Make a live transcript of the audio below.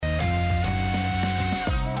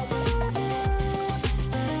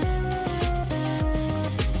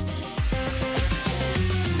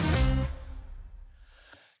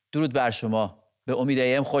درود بر شما. به امید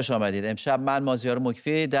ایم خوش آمدید. امشب من مازیار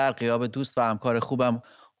مکفی در غیاب دوست و همکار خوبم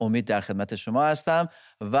امید در خدمت شما هستم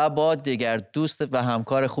و با دیگر دوست و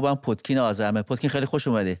همکار خوبم پتکین آذرمه. پتکین خیلی خوش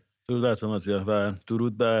اومدی. درود بر شما مازیار و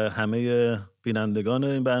درود به همه بینندگان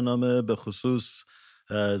این برنامه، به خصوص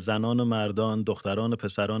زنان و مردان، دختران و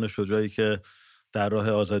پسران شجاعی که در راه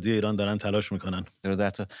آزادی ایران دارن تلاش میکنن. درود بر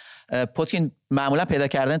تو. پتکین، معمولا پیدا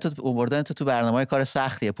کردن تو برنامه‌های کار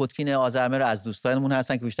سختیه. پتکین آذرمه رو از دوستانمون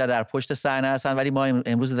هستن که بیشتر در پشت صحنه هستن، ولی ما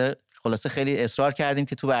امروز خلاصه خیلی اصرار کردیم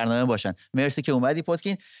که تو برنامه باشن. مرسی که اومدی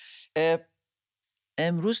پتکین.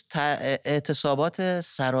 امروز اعتصابات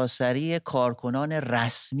سراسری کارکنان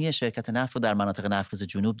رسمی شرکت نفت رو در مناطق نفتخیز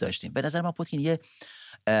جنوب داشتیم. به نظر من پتکین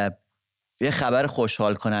یه خبر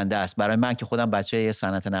خوشحال کننده است برای من که خودم بچه یه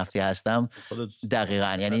صنعت نفتی هستم.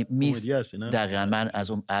 دقیقاً، یعنی دقیقاً من از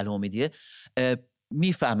اون اهل امیدیه.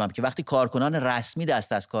 میفهمم که وقتی کارکنان رسمی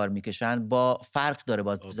دست از کار میکشن با فرق داره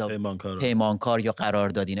با پیمانکار یا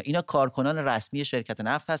قراردادی. اینا کارکنان رسمی شرکت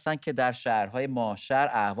نفت هستن که در شهرهای ماهشهر،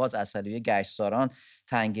 اهواز، عسلویه، گشتزاران،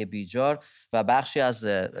 تنگ بیجار و بخشی از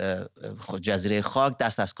جزیره خاک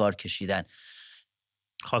دست از کار کشیدن.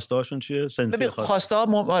 خواسته هاشون چیه؟ صنفی خواسته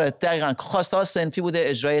ها دقیقاً خواسته ها صنفی بوده،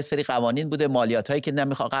 اجرای سری قوانین بوده، مالیات هایی که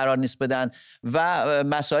قرار نیست بدن و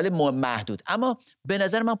مسائل محدود. اما به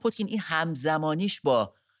نظر من پتکین این همزمانیش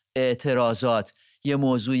با اعتراضات یه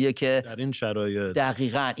موضوعیه که در این شرایط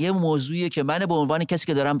دقیقاً یه موضوعیه که من به عنوان کسی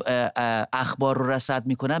که دارم اخبار رو رصد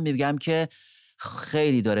میکنم میگم که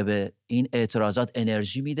خیلی داره به این اعتراضات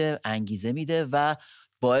انرژی میده، انگیزه میده و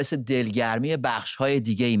باعث دلگرمی بخش‌های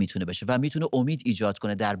دیگه‌ای میتونه بشه و میتونه امید ایجاد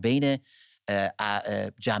کنه در بین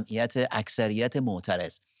جمعیت اکثریت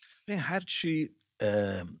معترض. هرچی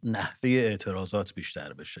نحوه اعتراضات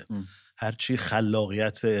بیشتر بشه، هرچی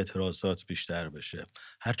خلاقیت اعتراضات بیشتر بشه،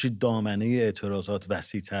 هرچی دامنه اعتراضات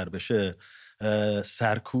وسیع‌تر بشه،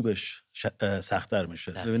 سرکوبش سخت‌تر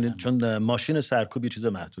میشه. ببینید، چون ماشین سرکوب یه چیز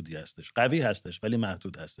محدودی هستش، قوی هستش ولی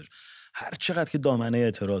محدود هستش. هر چقدر که دامنه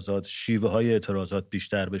اعتراضات، شیوه های اعتراضات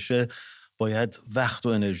بیشتر بشه، باید وقت و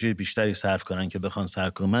انرژی بیشتری صرف کنن که بخوان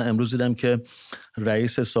سرکوب. من امروز دیدم که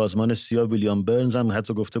رئیس سازمان سیا ویلیام برنز هم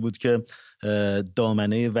حتی گفته بود که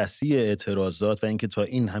دامنه وسیع اعتراضات و اینکه تا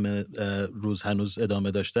این همه روز هنوز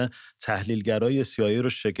ادامه داشته، تحلیلگرای CIA رو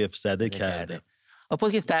شگفت زده کرده.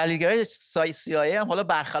 که تحلیلگرای CIA هم حالا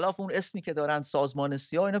برخلاف اون اسمی که دارن سازمان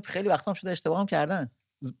سیا، اینا خیلی وقتا هم شده اشتباه هم کردن.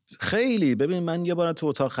 خیلی. ببین، من یه بار تو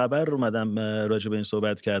اتاق خبر اومدم راجع به این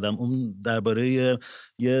صحبت کردم. اون درباره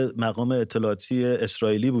یه مقام اطلاعاتی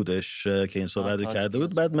اسرائیلی بودش که این صحبت کرده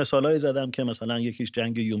بود. بعد مثالایی زدم که مثلا یکیش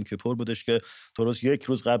جنگ یوم کیپور بودش که درست یک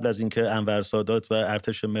روز قبل از اینکه انور سادات و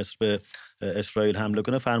ارتش مصر به اسرائیل حمله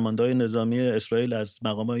کنه، فرماندهای نظامی اسرائیل از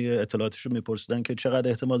مقامای اطلاعاتیشو میپرسیدن که چقدر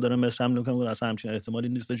احتمال داره مصر حمله کنه. اصلا همچین احتمالی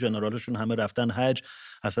نیست، ژنرالشون همه رفتن حج،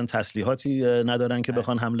 اصلا تسلیحاتی ندارن که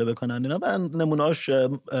بخوان حمله بکنن. اینا من نمونه‌اش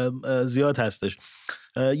زیاد هستش.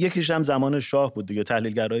 یکیش هم زمان شاه بود دیگه،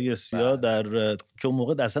 تحلیلگرای سیا که اون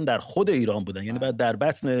موقع اصلا در خود ایران بودن، یعنی بعد در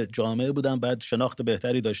بطن جامعه بودن، بعد شناخت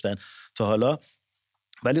بهتری داشتن تا حالا.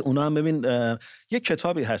 ولی اونا هم ببین، یک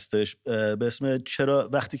کتابی هستش به اسم چرا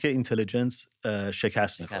وقتی که اینتلیجنس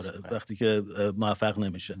شکست میخوره، وقتی که موفق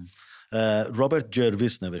نمیشه. رابرت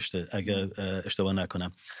جرویس نوشته اگر اشتباه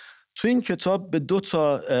نکنم. تو این کتاب به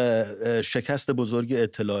 2 شکست بزرگ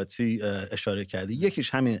اطلاعاتی اشاره کرده.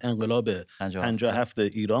 یکیش همین انقلاب 57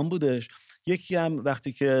 ایران بودش، یکی هم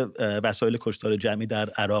وقتی که وسایل کشتار جمعی در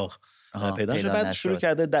عراق پیدا شد. بعد شروع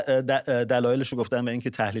کرده دلایلشو گفتن به اینکه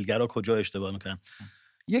تحلیلگرا کجا اشتباه میکنن.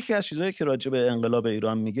 یکی از چیزایی که راجع به انقلاب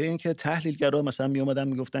ایران میگه این که تحلیلگرا مثلا میومدن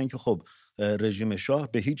میگفتن که خب رژیم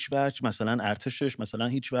شاه به هیچ وجه مثلا ارتشش مثلا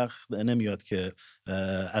هیچ وقت نمیاد که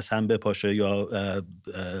از هم بپاشه یا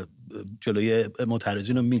جلوی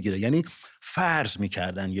معترضین رو میگیره، یعنی فرض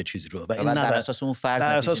میکردن یه چیزی رو و این بر اساس اون فرض،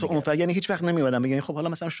 بر اساس اون فرض، یعنی هیچ وقت نمیومدن بگن خب حالا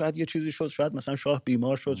مثلا شاید یه چیزی شد، شاید مثلا شاه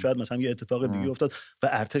بیمار شد، شاید مثلا یه اتفاق دیگه افتاد و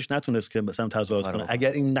ارتش نتونست که مثلا تظاهرات کنه.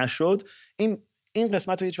 اگر این نشد، این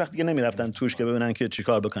قسمت رو هیچ وقت دیگه نمیرفتن توش که ببینن که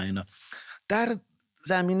چیکار بکنن اینا. در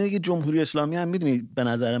زمینه جمهوری اسلامی هم میدونی به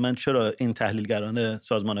نظر من چرا این تحلیلگران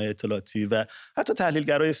سازمان‌های اطلاعاتی و حتی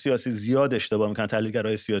تحلیلگرای سیاسی زیاد اشتباه میکنن.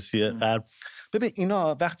 تحلیلگرای سیاسی غرب، ببین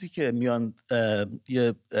اینا وقتی که میان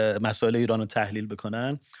یه مسائل ایران رو تحلیل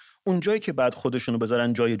بکنن، اون جایی که بعد خودشونو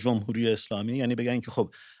بذارن جای جمهوری اسلامی، یعنی بگن که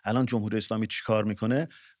خب الان جمهوری اسلامی چیکار میکنه،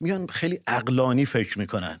 میان خیلی عقلانی فکر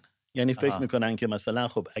میکنن. یعنی فکر میکنن که مثلا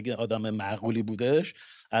خب اگه آدم معقولی بودش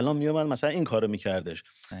الان میومد مثلا این کارو میکردش.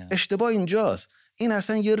 اشتباه اینجاست، این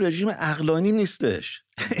اصلا یه رژیم عقلانی نیستش.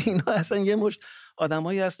 اینا اصلا یه مشت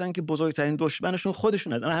آدمایی هستن که بزرگترین دشمنشون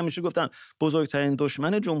خودشون هستن. من همیشه گفتم بزرگترین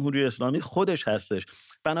دشمن جمهوری اسلامی خودش هستش.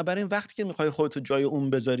 بنابراین وقتی که میخوای خودت جای اون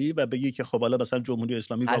بذاری و بگی که خب حالا مثلا جمهوری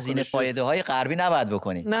اسلامی هزینه فایده های غربی نباید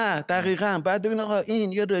بکنی. نه دقیقاً، بعد ببین آقا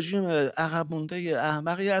این یه رژیم عقب مونده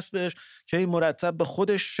احمقی هستش که این مرتب به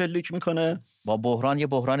خودش شلیک میکنه با بحران یه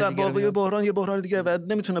بحران دیگه، با یه بحران دیگه و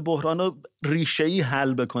نمیتونه بحرانو ریشه‌ای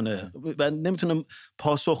حل بکنه و نمیتونه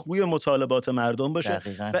پاسخگوی مطالبات مردم باشه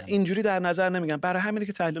و اینجوری در نظر نمیگن. برای همینه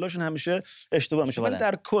که تحلیلاشون همیشه اشتباه میشه. ولی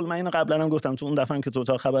در کل من اینو قبلا هم گفتم، تو اون دفعه هم که تو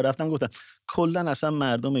اتاق خبر رفتم گفتم کلا اصلا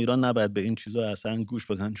مردم ایران نباید به این چیزا اصلا گوش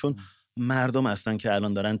بدن، چون مردم هستن که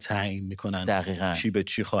الان دارن تعیین میکنن دقیقاً چی به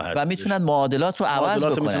چی خواهد و میتونن معادلات رو عوض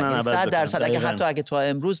بکنن. 100% اگه تا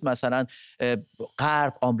امروز مثلا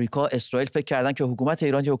غرب، آمریکا، اسرائیل فکر کردن که حکومت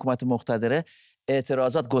ایران یه حکومت مقتدره،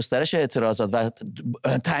 گسترش اعتراضات و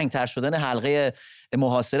تنگ‌تر شدن حلقه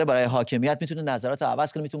محاصره برای حاکمیت میتونه نظرات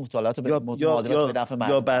عوض کنه، میتونه معادلات به نفع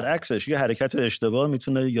مردم، یا برعکسش یه حرکت اشتباه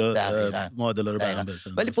میتونه یا معادله رو برام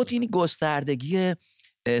بزنه. ولی این گستردگی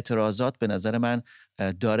اعتراضات به نظر من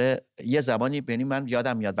داره یه زمانی، یعنی من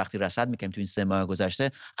یادم میاد وقتی رصد میکنیم تو این 3 ماه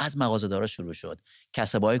گذشته از مغازه‌دارا شروع شد،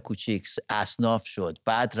 کسب‌های کوچیک، اصناف شد،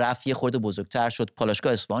 بعد رفت یه خورده بزرگتر شد،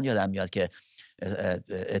 پالایشگاه اصفهان یادم میاد که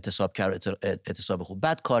اعتصاب خوب،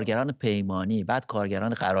 بعد کارگران پیمانی، بعد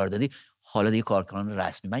کارگران قراردادی، حالا دیگه کارگران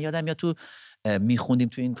رسمی. من یادم میاد تو میخوندیم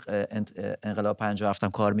تو این انقلاب 57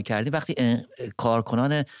 هم کار میکردیم، وقتی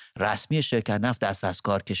کارکنان رسمی شرکت نفت دست از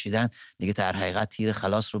کار کشیدن دیگه در حقیقت تیر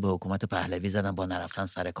خلاص رو به حکومت پهلوی زدن با نرفتن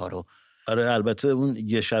سر کارو. آره البته اون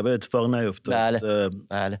یه شبه اتفاق نیفتاد.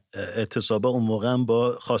 بله. اعتصابا اون موقع هم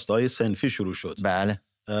با خواسته‌های صنفی شروع شد. بله.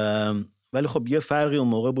 ولی خب یه فرقی اون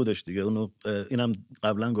موقع بودش دیگه، اینم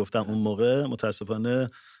قبلا گفتم، اون موقع متاسفانه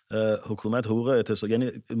حکومت حقوق اعتصاب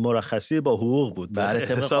یعنی مرخصی با حقوق بود،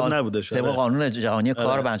 اعتصاب نبودش. طبق قانون جهانی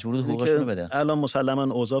کار مجبور بود حقوقشون رو بده. الان مسلما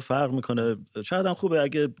اوضاع فرق میکنه. شاید هم خوبه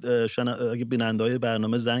اگه بیننده‌های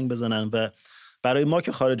برنامه زنگ بزنن و برای ما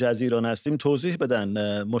که خارج از ایران هستیم توضیح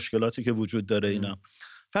بدن مشکلاتی که وجود داره اینا.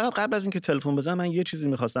 فقط قبل از اینکه تلفن بزنم من یه چیزی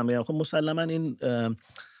می‌خواستم بگم. خب مسلما این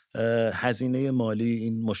هزینه مالی،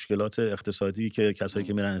 این مشکلات اقتصادی که کسایی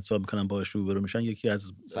که میرن اعتصاب میکنن باهاش روبرو میشن، یکی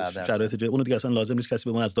از شرایط اونو دیگه اصلا لازم نیست کسی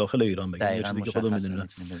به ما از داخل ایران بگه، یه چیزی که خودمون میدونیم.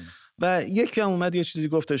 و یکی هم اومد یه چیزی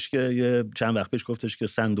گفتش که یه چند وقت پیش گفتش که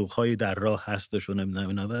صندوق‌هایی در راه هستش و نمیدونم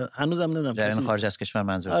اینا، و هنوزم نمیدونم جریان خارج از کشور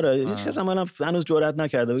منظور. آره هیچ کس هم هنوز جرئت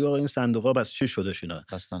نکرده بگه آقا این صندوق‌ها بس چی شدش اینا.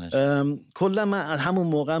 کلا من همون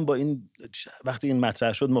موقع با این وقتی این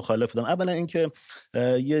مطرح شد مخالف بودم. اولا اینکه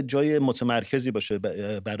یه جای متمرکزی باشه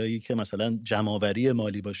برای که مثلا جمع‌آوری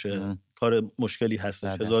مالی باشه، کار مشکلی هست،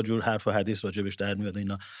 هزار جور حرف و حدیث راجبش در میاد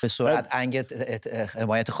اینا، به سرعت انگ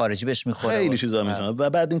حمایت خارجی بهش میخوره، خیلی چیزا میتونه. و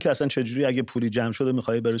بعد اینکه اصلا چجوری اگه پولی جمع شده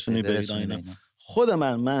میخوای برسونی به اینا. خود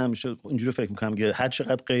من همیشه اینجوری فکر میکنم که هر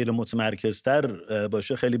چقدر غیر متمرکزتر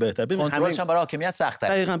باشه خیلی بهتر. ببین کنترلش هم برای حاکمیت سخت‌تره.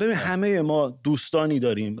 دقیقاً. ببین همه ما دوستانی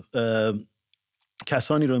داریم،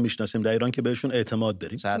 کسانی رو میشناسیم در ایران که بهشون اعتماد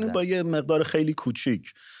داریم، با یه مقدار خیلی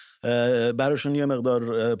کوچیک براشون یه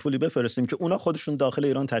مقدار پولی بفرستیم که اونا خودشون داخل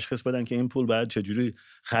ایران تشخیص بدن که این پول باید چجوری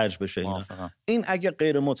خرج بشه. این اگه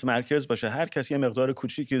غیر متمرکز باشه، هر کسی یه مقدار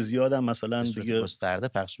کوچیک زیاد هم مثلا دیگه گسترده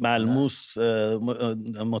پخش ملموس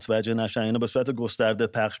متوجه نشن، اینا به صورت گسترده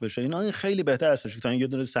پخش بشه، این خیلی بهتر است تا یه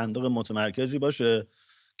دونه صندوق متمرکزی باشه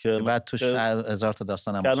که بعد توش هزار تا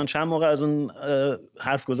داستان هم. الان چند موقع از اون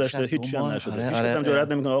حرف گذشته هیچ هم نشده. هیچ کس هم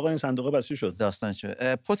جرئت نمیکنه آقا این صندوق بس چی شد. داستان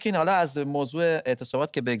شد. پوتکین، حالا از موضوع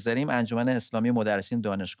اعتصابات که بگذریم، انجمن اسلامی مدرسین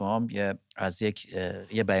دانشگاه هم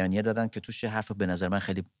یه بیانیه دادن که توش حرف به نظر من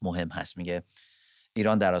خیلی مهم هست. میگه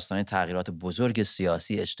ایران در آستانه تغییرات بزرگ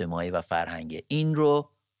سیاسی، اجتماعی و فرهنگی.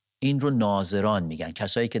 این رو ناظران میگن،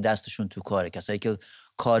 کسایی که دستشون تو کاره، کسایی که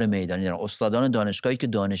کار میدانی دارن، استادان دانشگاهی که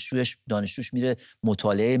دانشجوش میره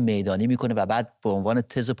مطالعه میدانی میکنه و بعد به عنوان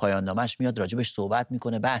تز پایان نامش میاد راجبش صحبت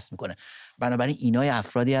میکنه، بحث میکنه. بنابراین اینای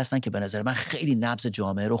افرادی هستن که به نظر من خیلی نبض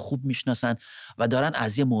جامعه رو خوب میشناسن و دارن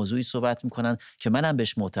از یه موضوعی صحبت میکنن که منم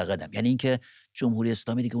بهش معتقدم، یعنی اینکه جمهوری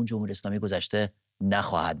اسلامی دیگه اون جمهوری اسلامی گذشته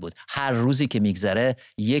نخواهد بود. هر روزی که میگذره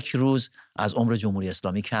یک روز از عمر جمهوری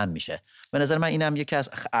اسلامی کم میشه. به نظر من اینم یکی از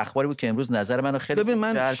اخباری بود که امروز نظر منو خیلی ببین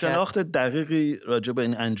من شناخت دقیقی راجع به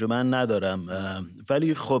این انجمن ندارم،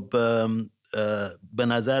 ولی خب به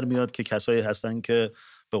نظر میاد که کسایی هستن که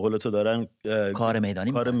به قول تو دارن کار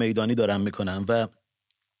میدانی دارن میکنن و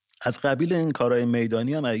از قبیل این کارهای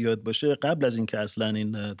میدانی هم یاد باشه قبل از اینکه اصلا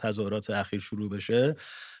این تظاهرات اخیر شروع بشه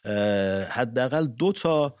حداقل 2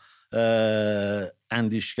 تا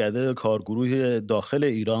اندیشکده کارگروه داخل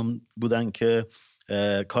ایران بودن که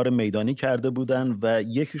کار میدانی کرده بودن و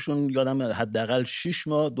یکیشون یادم حداقل 6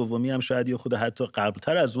 ماه، دومی هم شاید یه خود حتی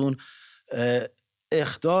قبلتر از اون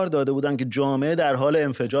اخطار داده بودن که جامعه در حال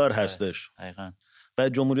انفجار هستش. و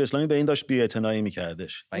جمهوری اسلامی به این داشت بی‌اعتنایی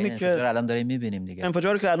می‌کردش. اینی که الان داریم می‌بینیم دیگه.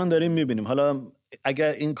 انفجاری که الان داریم می‌بینیم. حالا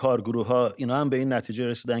اگر این کارگروه‌ها اینا هم به این نتیجه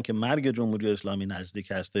رسیدن که مرگ جمهوری اسلامی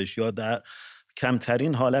نزدیک هستش یا در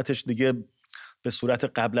کمترین حالتش دیگه به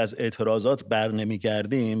صورت قبل از اعتراضات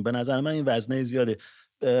برنمیگردیم، به نظر من این وزنه زیاده.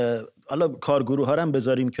 حالا کارگروه ها رو هم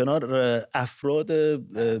بذاریم کنار، افراد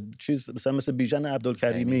چیز مثل بیژن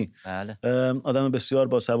عبدالکریمی، بله. آدم بسیار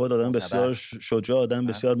باسواد، آدم بسیار شجاع، آدم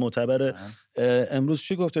بسیار معتبر، امروز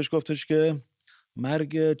چی گفتش که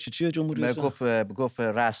مرگ چی جمهوری اسلامی گفت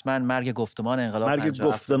رسما مرگ گفتمان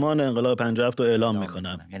انقلاب 57 رو اعلام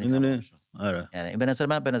میکنم. یعنی آره. یعنی به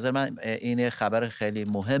نظر من این خبر خیلی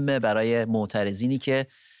مهمه برای معترضینی که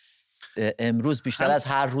امروز بیشتر از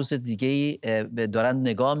هر روز دیگه‌ای دارن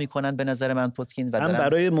نگاه میکنن به نظر من پوتکین و هم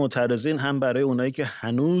برای معترضین هم برای اونایی که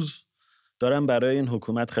هنوز دارن برای این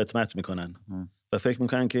حکومت خدمت میکنن و فکر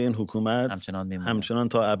میکنن که این حکومت همچنان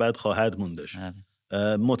تا ابد خواهد موندش.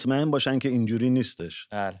 مطمئن باشن که اینجوری نیستش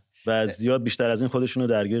و زیاد بیشتر از این خودشونو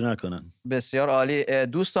درگیر نکنن. بسیار عالی.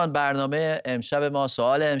 دوستان، برنامه امشب ما،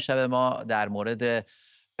 سوال امشب ما در مورد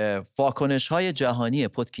واکنش‌های جهانی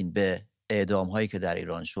پوتکین به اعدام‌هایی که در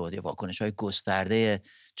ایران شد، یا واکنش‌های گسترده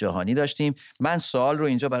جهانی داشتیم. من سوال رو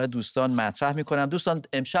اینجا برای دوستان مطرح می‌کنم. دوستان،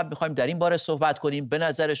 امشب می‌خوایم در این باره صحبت کنیم. به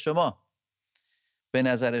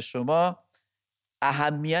نظر شما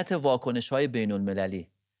اهمیت واکنش‌های بین‌المللی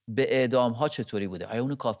به اعدام‌ها چطوری بوده؟ آیا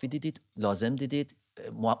اونو کافی دیدید؟ لازم دیدید؟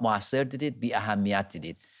 مؤثر دیدید؟ بی اهمیت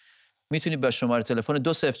دیدید؟ میتونید با شماره تلفن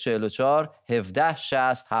 2044 17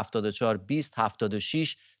 60 74 20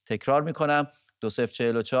 76 تکرار میکنم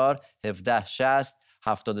 2044 17 60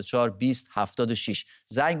 74 20 76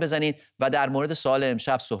 زنگ بزنید و در مورد سوال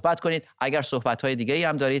امشب صحبت کنید. اگر صحبت‌های دیگه‌ای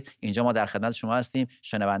هم دارید، اینجا ما در خدمت شما هستیم،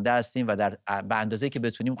 شنونده هستیم و به اندازه‌ای که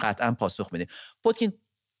بتونیم قطعاً پاسخ میدیم. پوتکین،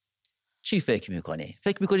 چی فکر میکنی؟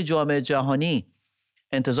 فکر میکنی جامعه جهانی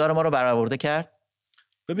انتظار ما رو برآورده کرد؟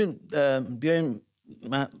 ببین، بیایم،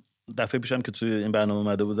 من دفعه پیشم که توی این برنامه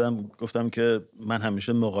اومده بودم گفتم که من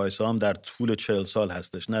همیشه مقایسه هم در طول 40 سال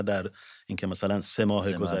هستش، نه در اینکه مثلا 3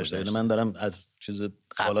 ماه گذشته. من دارم از چیز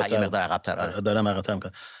بالاتر دارم عقب‌تر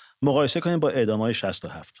میکنم. مقایسه کنیم با اعدام‌های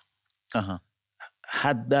 67.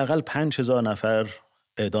 حداقل 5000 نفر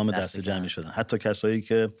اعدام دست جمعی شدن، حتی کسایی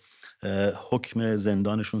که حکم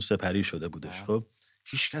زندانشون سپری شده بودش. خب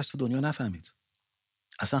هیچ کس تو دنیا نفهمید،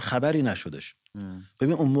 اصلا خبری نشدش.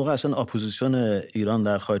 ببین اون موقع اصلا اپوزیسیون ایران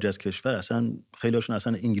در خارج از کشور اصلا خیلیشون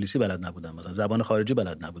اصلا انگلیسی بلد نبودن، مثلا زبان خارجی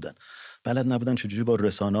بلد نبودن چجوری با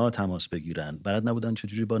رسانه‌ها تماس بگیرن، بلد نبودن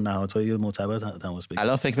چجوری با نهادهای معتبر تماس بگیرن.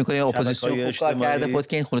 الان فکر می‌کنی اپوزیسیون خوب کار کرده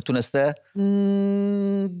پوتکین؟ تونسته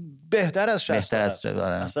بهتر از 60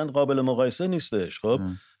 اصلا قابل مقایسه نیستش. خب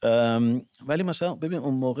ولی مثلا ببین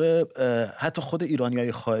اون موقع حتی خود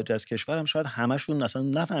ایرانیای خارج از کشور هم شاید همشون اصلا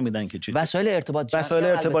نفهمیدن که چی وسایل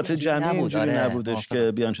ارتباط جمعی اینجوری نبودش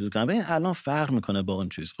که بیان چیزی کنن. ببین الان فرق میکنه با اون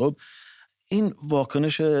چیز. خب این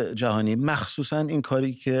واکنش جهانی، مخصوصا این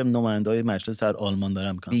کاری که نماینده‌های مجلس در آلمان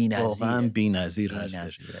دارن میکنن، واقعا بی‌نظیر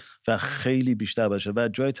هستش و خیلی بیشتر باشه و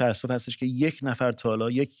جای تأسف هستش که یک نفر تا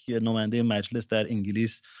حالا، یک نماینده مجلس در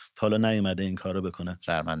انگلیس تا حالا نیومده این کارو بکنه.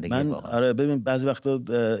 من آره ببین بعضی وقتا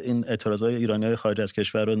این اعتراضای ایرانیای خارج از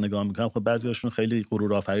کشور رو نگاه میکنم، خب بعضیاشون خیلی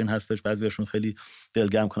غرور آفرین هستش، بعضیاشون خیلی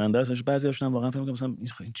دلگرم کننده هستش، بعضیاشون هم واقعا فکر میکنم مثلا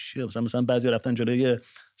این چیه، مثلا بعضیا رفتن جلوی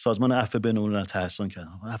سازمان عفو بین‌الملل تحسن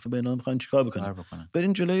کردن. عفو بین‌الملل میخوان چیکار بکنن؟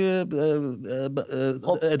 برین جلوی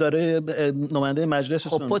اداره نماینده مجلس.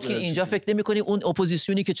 خب پوتکین اینجا فکر نمی‌کنی اون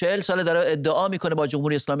اپوزیسیونی که 40 ساله داره ادعا میکنه با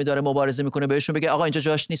جمهوری اسلامی داره مبارزه میکنه بهشون بگه آقا اینجا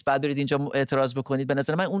جاش نیست، بعد برید اینجا اعتراض بکنید؟ به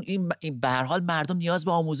نظر من اون این به هر حال مردم نیاز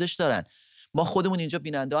به آموزش دارن. ما خودمون اینجا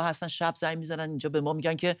بیننده ها هستن، شب زنگ میزنن اینجا به ما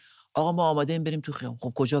میگن که آقا ما آماده ایم بریم تو خیابون.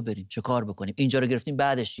 خب کجا بریم؟ چه کار بکنیم؟ اینجا رو گرفتیم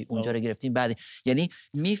بعدش چی؟ اونجا رو گرفتیم بعد. یعنی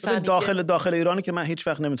میفهمید داخل ایرانی که من هیچ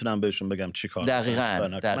وقت نمیتونم بهشون بگم چی کار.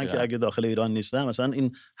 دقیقاً. من که اگه داخل ایران نیستم مثلا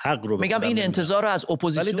این حق رو میگم این انتظار رو از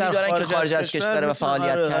اپوزیسیونی دارن که خارج از کشور و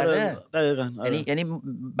فعالیت کرده. دقیقاً. یعنی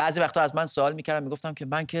بعضی وقتا از من سوال میکردن، میگفتم که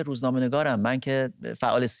من که روزنامه‌نگارم، من که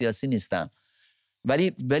فعال سیاسی نیستم،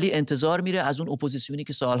 ولی انتظار میره از اون اپوزیسیونی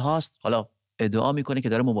که سالهاست حالا ادعا میکنه که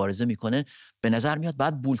داره مبارزه میکنه، به نظر میاد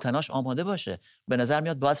باید بولتناش آماده باشه، به نظر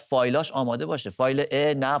میاد باید فایلاش آماده باشه، فایل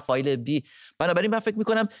A نه فایل B. بنابراین من فکر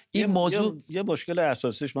میکنم این موضوع یه مشکل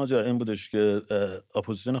اساسیش مازیار این بودش که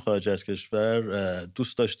اپوزیسیون خارج از کشور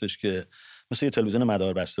دوست داشتش که مثل یه تلویزیون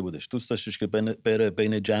مداربسته بودش، دوست داشتش که بره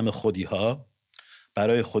بین جمع خودی‌ها،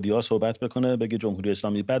 برای خودی‌ها صحبت بکنه، بگه جمهوری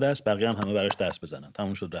اسلامی بد است، بقیه هم همه براش دست بزنن،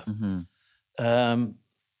 تموم شد رفت.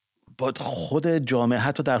 با خود جامعه،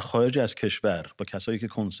 حتی در خارج از کشور، با کسایی که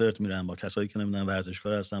کنسرت میرن، با کسایی که نمیدونم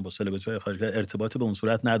ورزشکار هستن، با سلبریتی‌های خارجی ارتباط به اون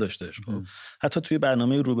صورت نداشتهش. خب حتی توی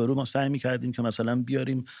برنامه روبرو ما سعی می‌کردیم که مثلا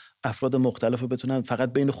بیاریم افراد مختلف رو بتونن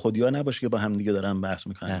فقط بین خودیا نباشه که با هم دیگه دارن بحث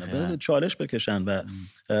میکنن، چالش بکشن. و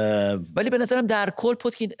ولی به نظرم در کل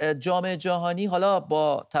پوتکین جامعه جهانی حالا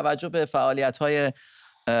با توجه به فعالیت‌های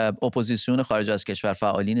اپوزیسیون خارج از کشور،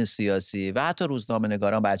 فعالین سیاسی و حتی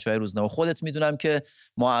روزنامه‌نگاران، بچه‌های روزنامه، خودت میدونم که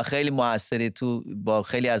خیلی موثری، تو با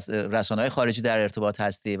خیلی از رسانه‌های خارجی در ارتباط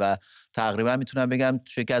هستی و تقریبا میتونم بگم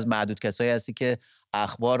تو یکی از معدود کسایی هستی که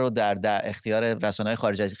اخبار رو در اختیار رسانه‌های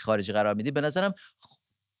خارجی قرار میدی.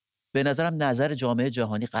 به نظرم نظر جامعه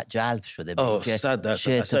جهانی جلب شده به اینکه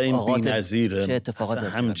چه اتفاقاتی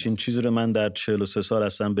همچین چیزی رو من در 43 سال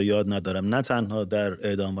اصلا به یاد ندارم، نه تنها در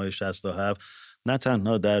اعدام‌های 67، نه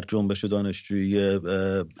تنها در جنبش دانشجویی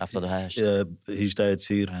 18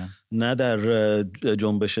 تیر، نه در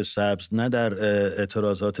جنبش سبز، نه در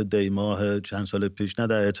اعتراضات دیماه چند سال پیش، نه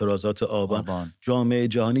در اعتراضات آبان. جامعه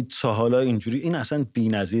جهانی تا حالا اینجوری، این اصلا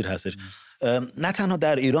بی‌نظیر هستش. نه تنها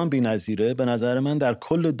در ایران بی‌نظیره، به نظر من در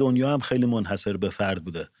کل دنیا هم خیلی منحصر به فرد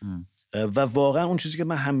بوده. و واقعا اون چیزی که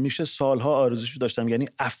من همیشه سالها آرزوشو داشتم، یعنی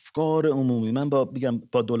افکار عمومی، من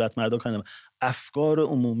با دولت مردا کردم، افکار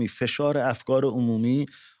عمومی، فشار افکار عمومی،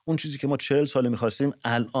 اون چیزی که ما 40 سال می‌خواستیم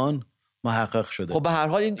الان محقق شده. خب به هر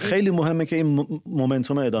حال این خیلی مهمه که این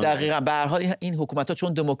مومنتوم ادامه بده. دقیقاً. به هر حال این حکومت‌ها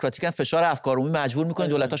چون دموکراتیکن فشار افکار عمومی مجبور می‌کنه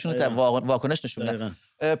دولت‌هاشون رو واکنش نشون بدن.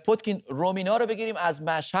 پوتکین، رومینا رو بگیریم از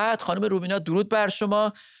مشهد. خانم رومینا، درود بر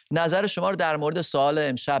شما. نظر شما رو در مورد سوال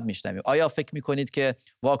امشب میشنویم. آیا فکر می‌کنید که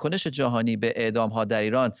واکنش جهانی به اعدام‌ها در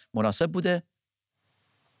ایران مناسب بوده؟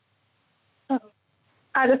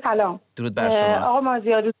 سلام. درود بر شما. آقا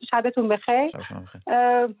مازیار، شبتون بخیر. شب شما بخیر.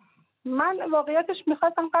 من واقعیتش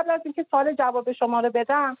میخواستم قبل از اینکه سوال جواب شما رو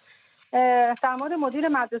بدم در مورد مدیر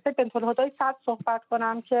مدرسه بنت‌الهدی صد صحبت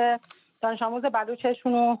کنم که دانش آموز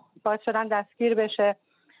بلوچشون رو باعث شدن دستگیر بشه.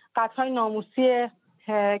 قتل‌های ناموسی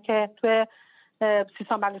که توی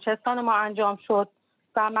سیستان بلوچستان ما انجام شد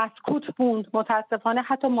و مسکوت موند. متاسفانه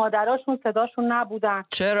حتی مادراشون صداشون نبودن.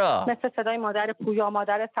 چرا؟ مثل صدای مادر پویا،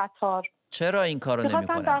 مادر ستار. چرا این کارو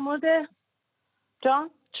نمی‌کنن؟ در مورد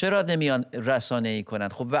چرا نمیان رسانه‌ای کنن؟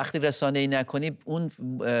 خب وقتی رسانه‌ای نکنی، اون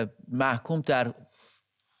محکوم در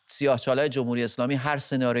سیاه‌چاله‌های جمهوری اسلامی هر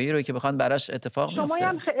سناریویی رو که بخوان براش اتفاق میفته. شما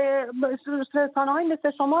هم رسانه‌های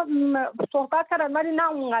مثل شما صحبت کردن، ولی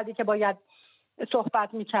نه اونقدری که باید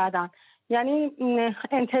صحبت می‌کردن. یعنی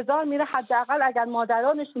انتظار میره حداقل اگر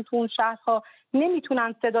مادرانشون تو اون شهرها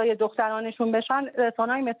نمیتونن صدای دخترانشون بشن،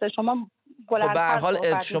 رسانه‌های مثل شما خب به هر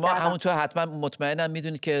حال شما همونطور حتما مطمئنم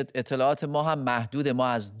میدونید که اطلاعات ما هم محدوده. ما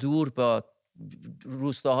از دور با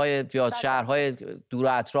روستاهای یا شهرهای دور و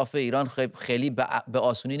اطراف ایران خیلی به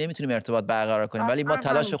آسونی نمیتونیم ارتباط برقرار کنیم، ولی ما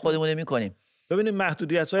تلاش خودمون رو میکنیم. ببینید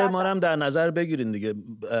محدودیت‌های ما هم در نظر بگیرین دیگه.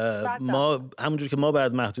 ما همونجوری که ما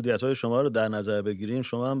باید محدودیت‌های شما رو در نظر بگیریم،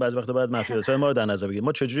 شما هم بعضی وقتا باید محدودیت‌های ما رو در نظر بگیرید.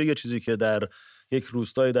 ما چجوری یه چیزی که در یک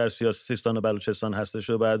روستایی در سیستان و بلوچستان هستش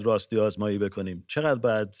رو باید راستی آزمایی بکنیم؟ چقدر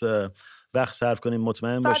باید وقت صرف کنیم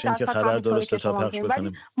مطمئن باشیم که خبر درسته تا پخش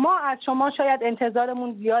بکنیم؟ ما از شما شاید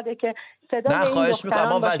انتظارمون زیاده که صدای این خواهش می‌کنم،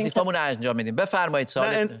 ما وظیفه‌مون رو انجام میدیم. بفرمایید. سوال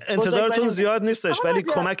انتظارتون زیاد نیستش، ولی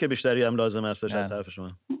کمک بیشتری هم لازم هستش از طرف شما.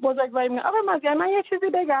 بزرگواری آقا مازیار، من یه چیزی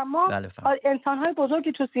بگم. ما انسان‌های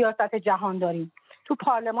بزرگی تو سیاست جهان داریم. تو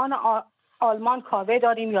پارلمان آلمان کاوه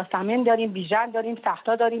داریم، یاسمین داریم، بیژن داریم،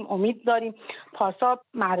 صحرا داریم، امید داریم، پارسا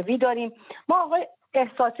مروی داریم. ما آقای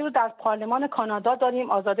احساسی رو در پارلمان کانادا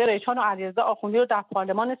داریم، آزاده ریچان و علیرضا آخوندی رو در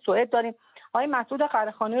پارلمان سوئد داریم، آقای مسعود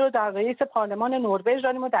قرهخانی رو در رئیس پارلمان نروژ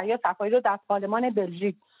داریم و دریا صفایی رو در پارلمان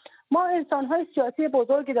بلژیک. ما انسان‌های سیاسی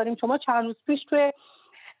بزرگی داریم. شما چند روز پیش توی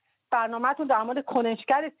برنامه‌تون در مورد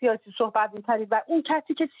کنشگر سیاسی صحبت می‌کردید و اون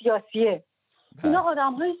کسی که سیاسیه، اینا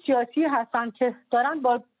آدم‌های سیاسی هستن که دارن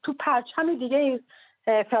با تو پرچم دیگه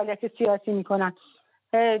فعالیت سیاسی میکنن.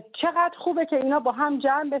 چقدر خوبه که اینا با هم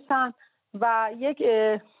جمع بشن و یک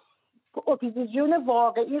اپوزیسیون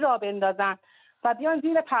واقعی را بندازن و بیان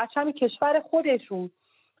زیر پرچم کشور خودشون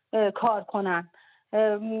کار کنن.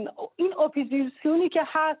 این اپوزیسیونی که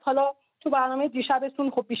هست، حالا تو برنامه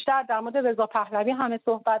دیشبتون خب بیشتر در مورد رضا پهلوی همه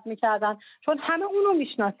صحبت میکردن چون همه اونو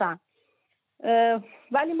میشناسن،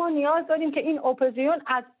 ولی ما نیاز داریم که این اپوزیسیون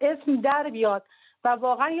از اسم در بیاد و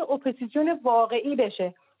واقعا یه اپوزیسیون واقعی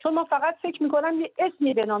بشه، چون ما فقط فکر میکنم یه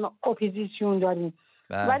اسمی به نام اپوزیسیون داریم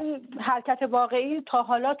ولی حرکت واقعی تا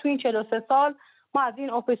حالا تو این 43 سال ما از این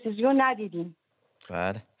اپوزیسیون ندیدیم.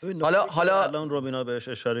 بله. حالا الان رومینا بهش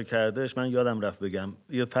اشاره کردش، من یادم رفت بگم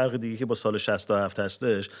یه فرق دیگه که با سال 67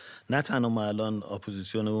 هستش، نه تنها ما الان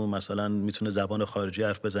اپوزیسیونمون مثلا میتونه زبان خارجی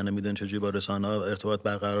حرف بزنه، میدونه چجوری با رسانه‌ها ارتباط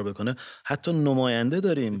برقرار بکنه، حتی نماینده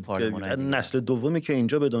داریم که نسل دومی که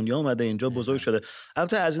اینجا به دنیا اومده، اینجا بزرگ شده.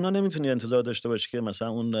 البته از اینا نمیتونی انتظار داشته باشی که مثلا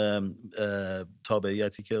اون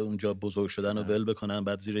تابعیتی که اونجا بزرگ شدن رو ول بکنن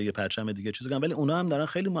بعد زیر یه پرچم دیگه چیزی کنن، ولی اونا هم دارن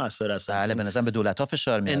خیلی موثر هستن. بله، به نظرم به دولت‌ها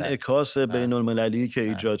فشار میارن. انعکاس بین‌المللی که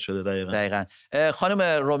ایجاد شده. دقیقاً. خانم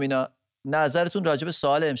رومینا، نظرتون راجع به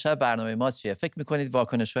سوال امشب برنامه ما چیه؟ فکر می‌کنید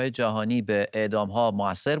واکنش‌های جهانی به اعدام‌ها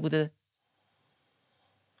موثر بوده؟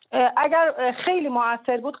 اگر خیلی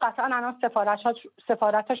موثر بود قطعاً الان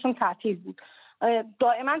سفارتشون تعطیل بود.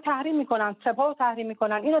 دائما تحریم میکنن، سپاه تحریم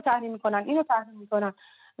میکنن، اینو تحریم میکنن،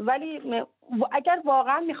 ولی اگر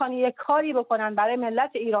واقعا میخوان یک کاری بکنن برای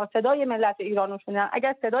ملت ایران، صدای ملت ایران رو شنیدن،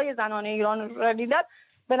 اگر صدای زنان ایران رو شنیدن،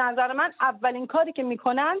 به نظر من اولین کاری که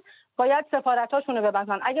میکنن باید سفارتاشون رو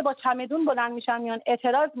ببندن. اگه با چمدون بلند میشن میان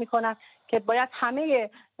اعتراض میکنن که باید همه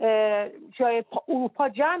جای اروپا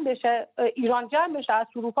جمع بشه، ایران جمع بشه از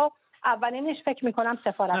اروپا، اولینش فکر میکنم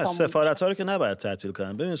سفارت‌ها رو که نباید تعطیل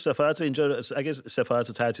کنن. ببین سفارت اینجا اگه سفارت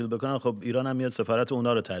رو تعطیل بکنن، خب ایران هم میاد سفارت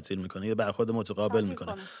اونا رو تعطیل میکنه، یه برخورد متقابل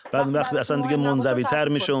میکنه. بعد وقت اصلا دیگه منزوی‌تر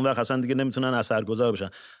میشه، اون وقت اصلا دیگه نمیتونن اثرگذار بشن.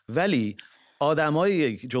 ولی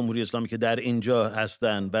آدمای جمهوری اسلامی که در اینجا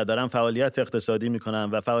هستن و دارن فعالیت اقتصادی میکنن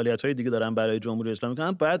و فعالیت‌های دیگه دارن برای جمهوری اسلامی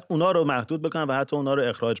میکنن، باید اونا رو محدود بکنن و حتی اونا رو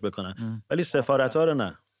اخراج بکنن، ولی سفارت‌ها رو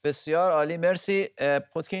نه. بسیار عالی، مرسی.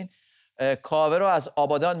 پوتکین، کاوه رو از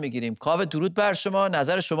آبادان میگیریم. کاوه، درود بر شما،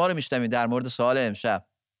 نظر شما رو میشنویم در مورد سوال امشب.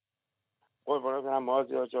 قربانت برم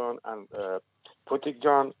مازیار جان. پوتیک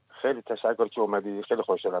جان، خیلی تشکر که اومدی، خیلی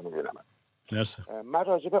خوشحالم میبینم. مرسی. من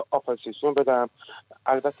راجع به اپوزیسیون بدم.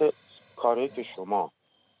 البته کاری که شما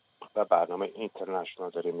و برنامه اینترنشنال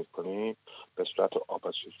داره میکنید به صورت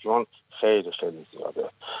اپوزیسیون خیلی خیلی زیاده.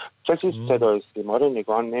 کسی صدای سیما رو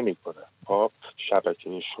نگاه نمیکنه. خب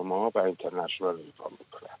شبکه شما و اینترنشنال رو نگاه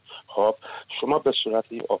میکنه. خب شما به صورت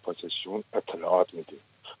اپوزیسیون اطلاعات میدید،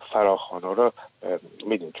 فراخوانا رو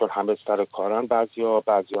میدین، چون همه سر کارن،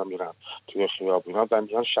 بعضیا میرن توی خیابونا و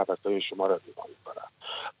میان شبکه شما رو نگاه میکنن.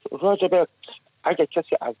 راجبه اگه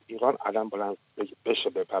کسی از ایران علم بلند بشه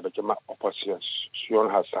بگه من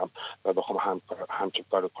اپوزیسیون هستم و بخوام همچین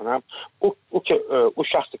کار کنم، او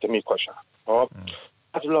شخصی که میکشن. خب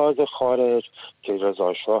از لحاظ خارج که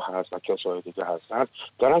رضا شاه هست و کسای دیگه هستن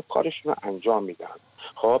دارن کارشون رو انجام میدن.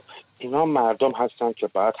 خب اینا مردم هستن که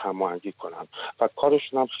باید هماهنگی کنن و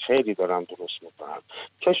کارشون هم خیلی دارن درست میکنن.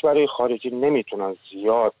 کشورهای خارجی نمیتونن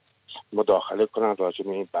زیاد مداخله کنن راجع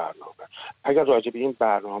به این برنامه. اگر راجع به این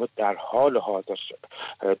برنامه در حال حاضر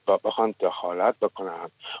بخوان دخالت بکنن،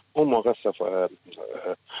 اون موقع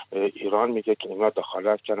ایران میگه که اینا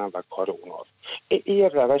دخالت کردن و کار اوناست. این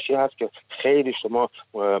روشی هست که خیلی شما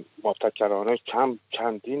مبتکرانه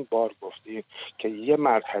چندین بار گفتید که یه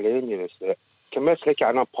مرحله میرسه که مثل که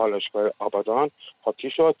الان پالایشگاه آبادان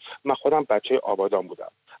خاطی شد. من خودم بچه آبادان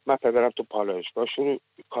بودم، من پدرم تو پالایشگاه شروع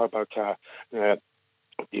کار کرد،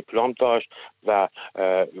 دیپلم داشت و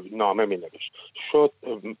نامه می نوشت، شد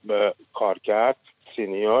کارگرد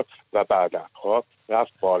سینیور و بعدا خب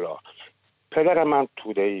رفت بالا. پدر من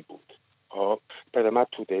توده‌ای بود. خب پدر من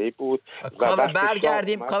توده‌ای بود.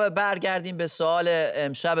 کاوه برگردیم به سوال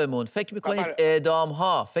امشبمون. فکر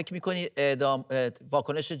میکنید اعدام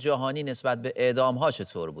واکنش جهانی نسبت به اعدام ها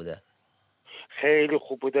چطور بوده؟ خیلی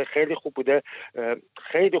خوب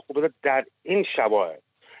بوده در این شواهد،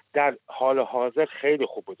 در حال حاضر خیلی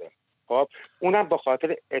خوب بوده. خب اونم به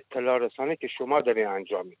خاطر اطلاع رسانی که شما دارین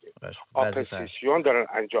انجام میدید، اپوزیسیون دارن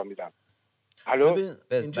انجام میدن. الو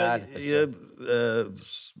اینجا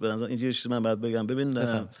یه چیزی من باید بگم. ببین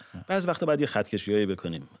بعضی وقتا باید یه خطکشیایی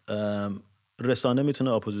بکنیم. رسانه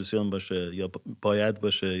میتونه اپوزیسیون باشه یا باید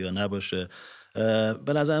باشه یا نباشه.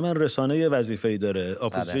 به نظر من رسانه یه وظیفه‌ای داره،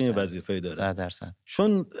 اپوزیسیون یه وظیفه‌ای داره.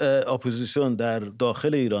 چون اپوزیسیون در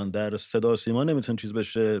داخل ایران در صدا و سیما نمیتونه چیز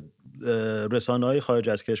بشه، رسانه‌های خارج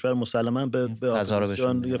از کشور مسلماً به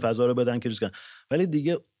اپوزیسیون یه فضا رو بدن که چیز کنن، ولی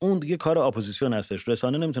دیگه کار اپوزیسیون هستش.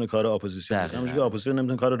 رسانه نمیتونه کار اپوزیسیون بکنه، همونجوری که اپوزیسیون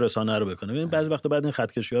نمیتونه کار رسانه رو بکنه. ببین بعضی وقتا بعد این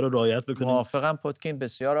خطکشی‌ها رو رعایت بکنیم. موافقم پوتکین،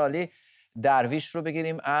 بسیار عالی. درویش رو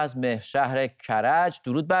بگیریم از شهر کرج.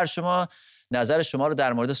 درود بر شما، نظر شما رو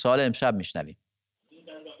در مورد سوال امشب میشنویم.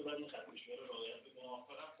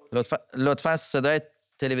 لطفاً صدای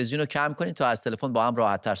تلویزیون رو کم کنید تا از تلفن با هم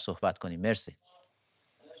راحت‌تر صحبت کنیم. مرسی.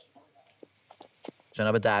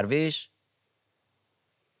 جناب درویش،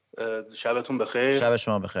 شبتون بخیر. شب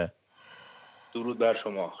شما بخیر. درود بر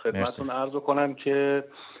شما. خدمتتون عرض کنم که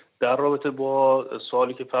در رابطه با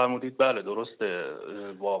سوالی که فرمودید، بله درسته،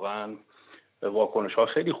 واقعا واکنش ها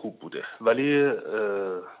خیلی خوب بوده، ولی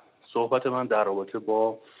صحبت من در رابطه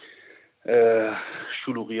با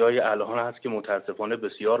شلوغی های الان هست که متاسفانه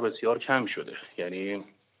بسیار بسیار کم شده. یعنی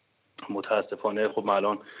متاسفانه خب ما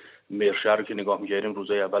الان مرشه رو که نگاه می‌کردیم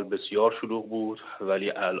روزهای اول بسیار شلوغ بود،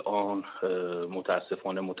 ولی الان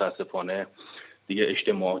متاسفانه دیگه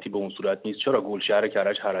اجتماعاتی به اون صورت نیست. چرا گلشهر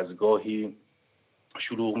کرج هر از گاهی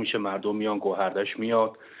شلوغ میشه، مردم میان، گوهردش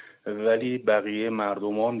میاد، ولی بقیه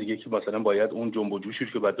مردم هم دیگه که مثلا باید اون جنب و جوشی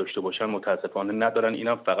که باید داشته باشن متاسفانه ندارن.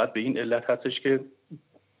 اینم فقط به این علت هستش که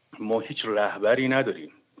ما هیچ رهبری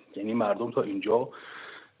نداریم. یعنی مردم تا اینجا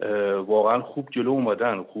واقعا خوب جلو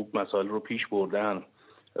اومدن، خوب مسائل رو پیش بردن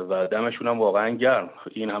و دمشون هم واقعا گرم.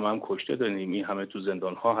 این هم کشته داریم، این همه تو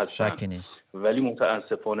زندان ها هستن، شکی نیست. ولی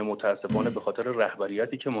متاسفانه به خاطر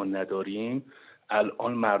رهبریتی که ما نداریم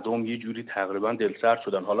الان مردم یه جوری تقریبا دلسرد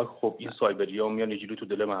شدن. حالا خب این سایبریا میان یه جوری تو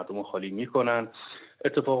دل مردم رو خالی میکنن.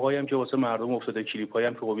 اتفاقایی هم که واسه مردم افتاده، کلیپایی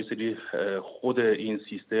هم که خب سری خود این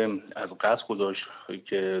سیستم از قصد گذاشت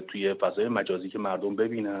که توی فضای مجازی که مردم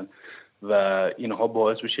ببینن و اینها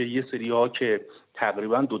باعث بشه یه سری‌ها که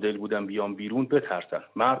تقریبا دو دل بودن بیان بیرون بترسن.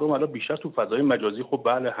 مردم الان بیشتر تو فضای مجازی خب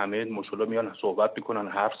بله همه مشکل میان صحبت میکنن،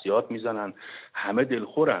 حرف زیاد میزنن، همه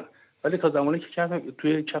دلخورن، ولی تا زمانی که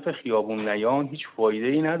توی کف خیابون نیان هیچ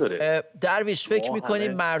فایده‌ای نداره. درویش فکر میکنی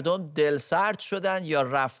مردم دلسرد شدن یا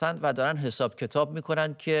رفتن و دارن حساب کتاب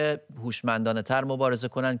میکنن که هوشمندانه تر مبارزه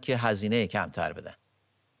کنن که هزینه کمتر بدن؟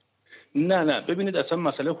 نه ببینید اصلا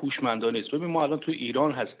مسئله هوشمندانه است. ببین ما الان تو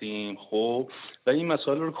ایران هستیم خب و این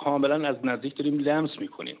مسئله رو کاملا از نزدیک داریم لمس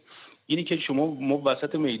میکنیم. اینی که ما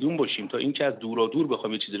وسط میدون باشیم تا اینکه از دور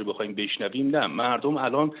بخوایم یه چیزی رو بخوایم بشنویم، نه. مردم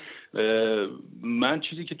الان من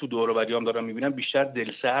چیزی که تو دور و بریام دارم میبینم بیشتر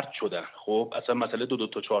دلسرد شدن. خب اصلا مسئله 2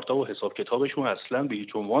 تا 4 تا و حساب کتابشون اصلا به هیچ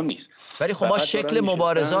عنوان نیست. ولی خب ما شکل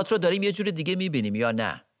مبارزات رو داریم یه جور دیگه میبینیم یا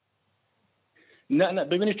نه؟ نه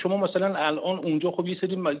ببینید شما مثلا الان اونجا خب یه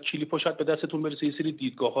سری کلیپا شاید به دستتون برسه، یه سری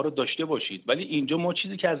دیدگاه ها رو داشته باشید، ولی اینجا ما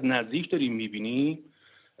چیزی که از نزدیک داریم میبینیم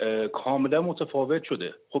کاملا متفاوت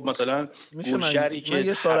شده. خب مثلا من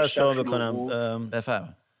یه سوال از شما بکنم.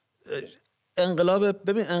 بفرمایید.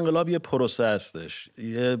 انقلاب یه پروسه هستش،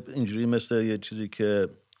 یه اینجوری مثل یه چیزی که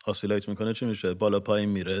آسیلایت میکنه چی میشه، بالا پایین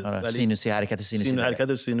میره. ولی سینوسی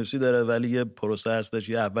حرکت سینوسی داره، ولی یه پروسه هستش،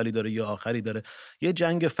 یه اولی داره یه آخری داره. یه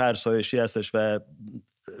جنگ فرسایشی هستش و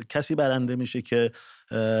کسی برنده میشه که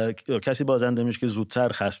کسی بازنده میشه که زودتر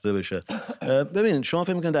خسته بشه. ببینید شما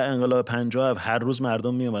فکر میکنید در انقلاب 50 هر روز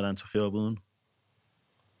مردم میومدن تو خیابون؟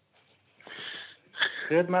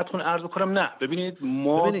 خدمتتون عرض کنم نه. ببینید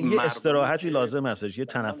یه استراحتی لازم هستش، یه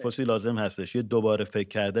تنفسی لازم هستش، یه دوباره فکر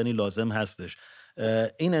کردنی لازم هستش.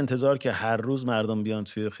 این انتظار که هر روز مردم بیان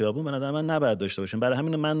توی خیابون به نظر من نباید داشته باشیم. برای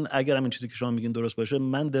همین من اگر این چیزی که شما میگین درست باشه،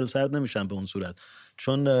 من دلسرد نمیشم به اون صورت،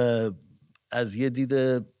 چون از یه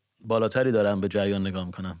دید بالاتری دارم به جریان نگاه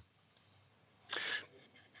میکنم.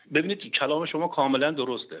 ببینید کلام شما کاملا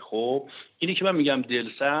درسته. خب اینی که من میگم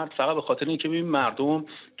دلسرد فقط به خاطر اینکه ببین مردم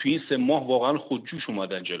توی این 3 ماه واقعا خودجوش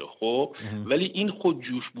اومدن جلو. خب ولی این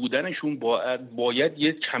خودجوش بودنشون باید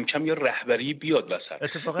یه کم کم یه رهبری بیاد وسط.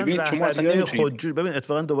 اتفاقا رهبری خودجوش، ببین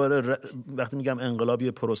اتفاقا دوباره وقتی میگم انقلاب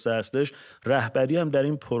یه پروسه هستش، رهبری هم در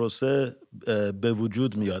این پروسه به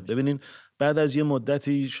وجود میاد. ببینین بعد از یه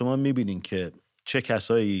مدتی شما میبینین که چه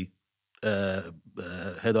کسایی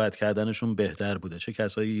هدایت کردنشون بهتر بوده، چه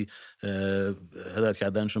کسایی هدایت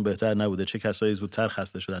کردنشون بهتر نبوده، چه کسایی زودتر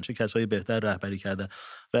خسته شدن، چه کسایی بهتر رهبری کردن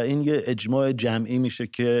و این یه اجماع جمعی میشه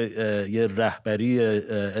که یه رهبری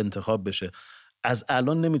انتخاب بشه. از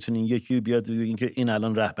الان نمیتونین یکی بیاد بگین که این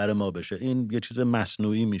الان رهبر ما بشه، این یه چیز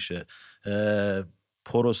مصنوعی میشه.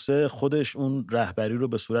 پروسه خودش اون رهبری رو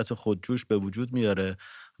به صورت خودجوش به وجود میاره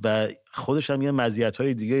و خودش هم یه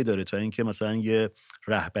مزیت‌های دیگه‌ای داره تا اینکه مثلا یه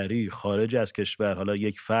رهبری خارج از کشور، حالا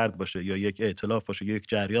یک فرد باشه یا یک ائتلاف باشه یا یک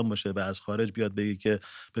جریان باشه و از خارج بیاد بگی که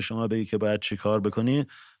به شما بگی که باید چی کار بکنی،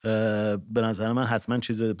 به نظر من حتما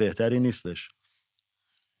چیز بهتری نیستش.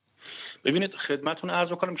 ببینید خدمتتون عرض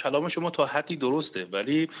کنم کلام شما تا حدی درسته،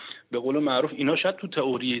 ولی به قول معروف اینا شاید تو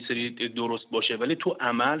تئوری سری درست باشه، ولی تو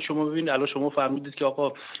عمل شما ببینید الان شما فرمودید که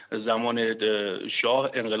آقا زمان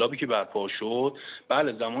شاه انقلابی که برپا شد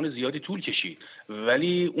بله زمان زیادی طول کشید،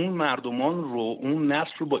 ولی اون مردمان رو اون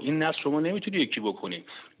نسل رو با این نسل شما نمیتونی یکی بکنی.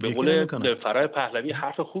 به قول فرای پهلوی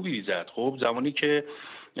حرف خوبی زد. خب زمانی که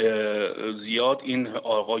زیاد این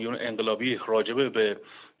آقایون انقلابی راجبه به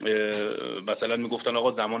مثلا میگفتن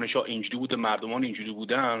آقا زمان شاه اینجوری بوده، مردمان اینجوری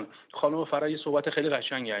بودن، خانم فرح یه صحبت خیلی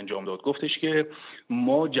قشنگی انجام داد. گفتش که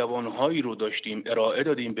ما جوانهایی رو داشتیم ارائه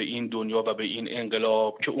دادیم به این دنیا و به این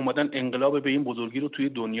انقلاب که اومدن انقلاب به این بزرگی رو توی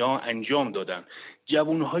دنیا انجام دادن.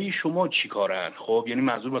 جوانهای شما چی کارن؟ خب یعنی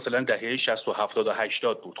منظور مثلا دهه 60 و 70 و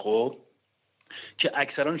 80 بود. خب که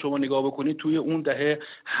اکثرا شما نگاه بکنید توی اون دهه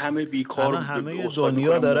همه بیکار، همه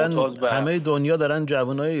دنیا دارن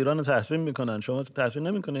جوانای ایران رو تحسین میکنن. شما تحسین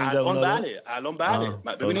نمیکنه این جوان‌ها رو؟ الان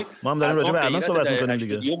بله. ببینید ما هم داریم راجع به الان صحبت میکنیم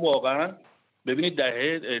دیگه. واقعا ببینید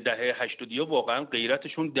دهه 80 واقعا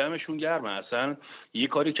غیرتشون دمشون گرمه. اصلا یه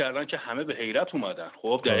کاری کردن که همه به حیرت اومدن.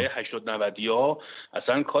 خب دهه 80 90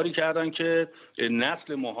 اصلا کاری کردن که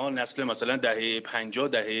نسل ماها، نسل مثلا دهه 50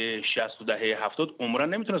 دهه 60 و دهه 70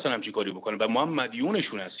 عمرن نمیتونستن همچین کاری بکنن و ما هم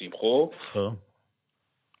مدیونشون هستیم. خب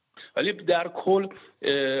ولی در کل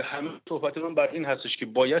همه صحبت من بر این هستش که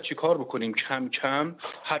باید چی کار بکنیم کم کم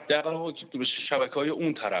حداقل شبکه‌های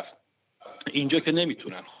اون طرف، اینجا که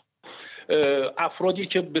نمیتونن. افرادی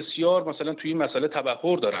که بسیار مثلا توی این مسئله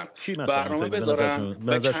تبحر دارن، برنامه بذارن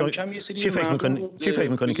و کم کم یه سری کی فکر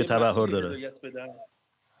میکنید که تبحر داره؟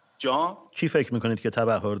 کی فکر میکنید که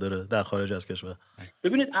تبحر داره در خارج از کشور؟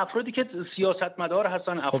 ببینید افرادی که سیاستمدار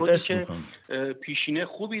هستن، افرادی که پیشینه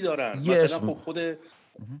خوبی دارن، مثلا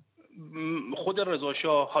خود رضا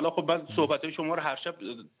شاه. حالا خب من صحبت‌های شما رو هر شب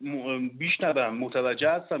میشنوم، متوجه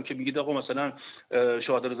هستم که میگید آقا مثلا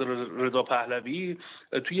شاهد رضا پهلوی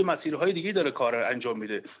توی مسیرهای دیگه داره کار انجام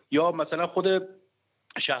میده، یا مثلا خود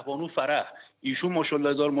شهبانو فرح، ایشون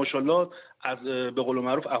ماشاءالله هزار ماشاءالله از به قول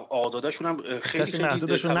معروف آزادشون هم خیلی کسی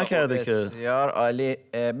محدودشون نکرده که. بسیار عالی.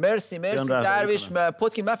 مرسی درویش.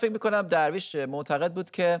 پوتکین من فکر می‌کنم درویش معتقد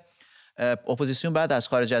بود که اپوزیسیون بعد از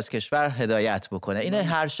خارج از کشور هدایت بکنه. این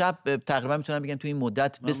هر شب تقریبا میتونم بگم تو این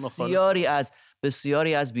مدت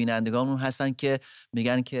بسیاری از بینندگانمون هستن که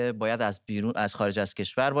میگن که باید از بیرون، از خارج از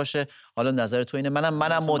کشور باشه. حالا نظر تو اینه؟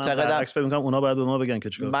 منم معتقدم فکر می‌کنم اونا باید به ما بگن که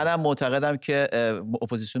چیکار. منم معتقدم که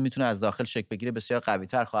اپوزیسیون میتونه از داخل شکل بگیره، بسیار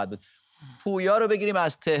قوی‌تر خواهد بود. پویا رو بگیریم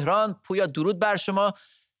از تهران. پویا درود بر شما.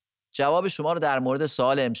 جواب شما رو در مورد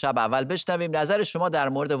سوال امشب اول بشنویم. نظر شما در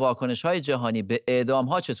مورد واکنش‌های جهانی به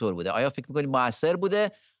اعدام‌ها چطور بوده؟ آیا فکر می‌کنید مؤثر بوده؟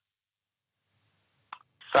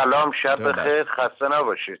 سلام، شب بخیر، خسته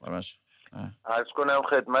نباشید. عرض کنم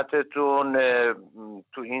خدمتتون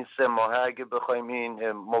تو این 3 ماه اگه بخوایم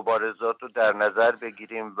این مبارزات رو در نظر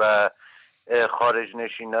بگیریم و خارج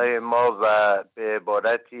نشینای ما و به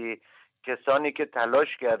عبارتی کسانی که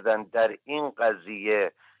تلاش کردن در این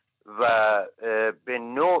قضیه و به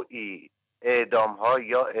نوعی اعدام ها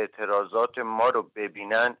یا اعتراضات ما رو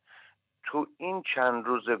ببینن، تو این چند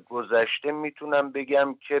روز گذشته میتونم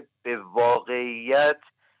بگم که به واقعیت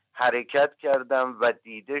حرکت کردم و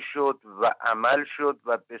دیده شد و عمل شد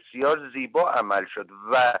و بسیار زیبا عمل شد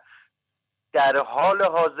و در حال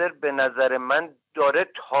حاضر به نظر من داره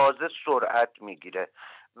تازه سرعت میگیره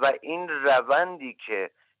و این روندی که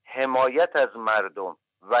حمایت از مردم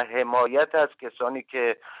و حمایت از کسانی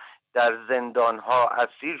که در زندانها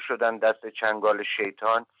اسیر شدن دست چنگال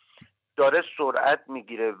شیطان داره سرعت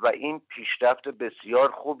میگیره و این پیشرفت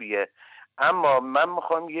بسیار خوبیه. اما من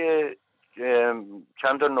میخوام یه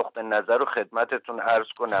چند تا نقطه نظر رو خدمتتون عرض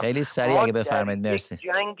کنم. خیلی سریع اگه بفرمایید. مرسی.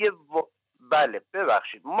 بله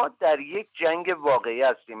ببخشید، ما در یک جنگ واقعی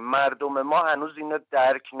هستیم. مردم ما هنوز اینو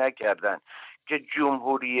درک نکردن که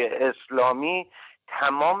جمهوری اسلامی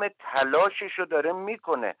تمام تلاشش رو داره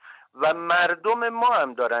میکنه و مردم ما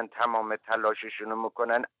هم دارن تمام تلاششون رو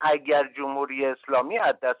میکنن. اگر جمهوری اسلامی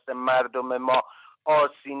از دست مردم ما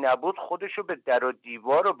آسی نبود، خودشو به در و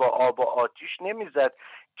دیوار و با آب و آتیش نمیزد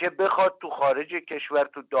که بخواد تو خارج کشور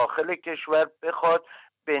تو داخل کشور بخواد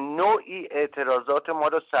به نوعی اعتراضات ما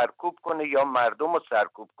رو سرکوب کنه یا مردم رو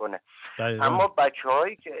سرکوب کنه. اما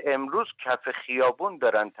بچه‌هایی که امروز کف خیابون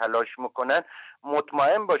دارن تلاش میکنن،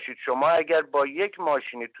 مطمئن باشید شما اگر با یک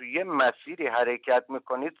ماشینی توی یه مسیری حرکت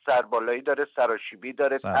میکنید، سربالایی داره، سراشیبی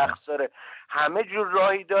داره، تخت داره، همه جور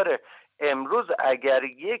راهی داره. امروز اگر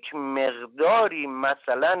یک مقداری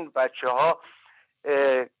مثلا بچه‌ها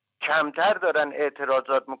کمتر دارن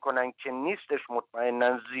اعتراضات میکنن که نیستش،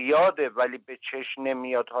 مطمئنا زیاده ولی به چشم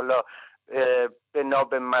نمیاد، حالا بنا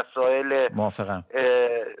به مسائل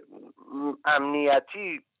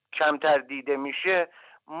امنیتی کمتر دیده میشه،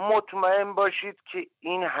 مطمئن باشید که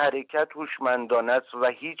این حرکت هوشمندانه است و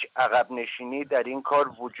هیچ عقب نشینی در این کار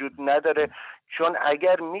وجود نداره. چون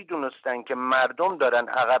اگر میدونستن که مردم دارن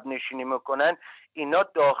عقب نشینی میکنن، اینا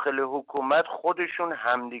داخل حکومت خودشون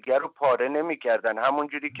همدیگر رو پاره نمیکردن.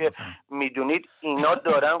 همونجوری که میدونید اینا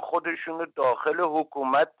دارن خودشون رو داخل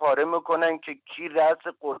حکومت پاره میکنن که کی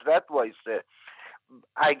رأس قدرت وایسه.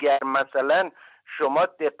 اگر مثلا شما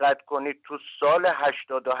دقت کنید تو سال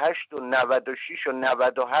 88 و 96 و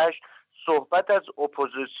 98 صحبت از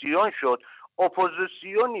اپوزیسیون شد.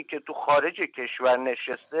 اپوزیسیونی که تو خارج کشور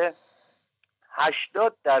نشسته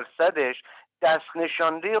 80% دست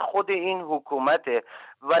نشانده خود این حکومته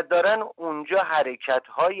و دارن اونجا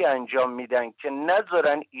حرکت‌هایی انجام میدن که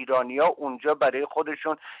نذارن ایرانی‌ها اونجا برای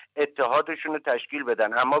خودشون اتحادشون رو تشکیل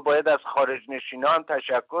بدن. اما باید از خارج نشینا هم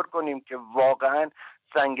تشکر کنیم که واقعا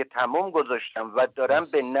سنگ تموم گذاشتن و دارن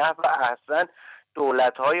به نحو احسن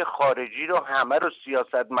دولت‌های خارجی رو همه رو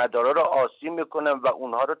سیاستمدارا رو آسیب میکنن و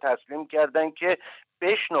اونها رو تسلیم کردن که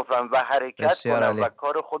بشنفن و حرکت کنن و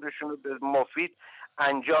کار خودشون رو به مفید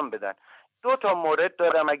انجام بدن. 2 تا مورد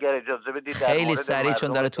دارم اگر اجازه بدید. خیلی سریع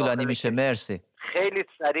چون داره طولانی میشه. مرسی. خیلی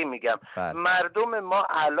سریع میگم. مردم ما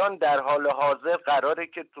الان در حال حاضر قراره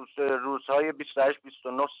که تو روزهای 28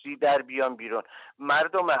 29 30 در بیان بیرون.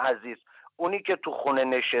 مردم عزیز، اونی که تو خونه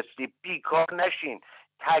نشستی بیکار نشین،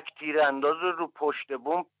 تک تیرانداز رو پشت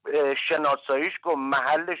بوم شناساییش کن،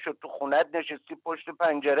 محلش رو تو خونت نشستی پشت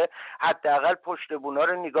پنجره، حداقل پشت بونا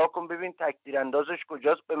رو نگاه کن ببین تک تیراندازش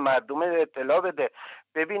کجاست، به مردم اطلاع بده.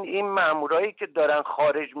 ببین این مامورایی که دارن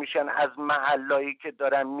خارج میشن از محلایی که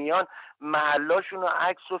دارن میان، محلاشون رو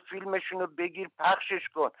عکس و فیلمشون رو بگیر پخشش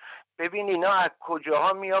کن، ببین اینا از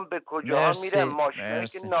کجاها میان به کجاها میرن. ماشینایی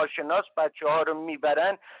که ناشناس بچه‌ها رو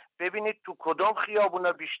میبرن، ببینید تو کدام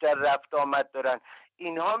خیابونا بیشتر رفت آمد دارن.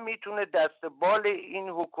 اینها میتونه دست بال این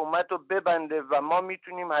حکومت رو ببنده و ما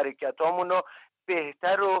میتونیم حرکتامون رو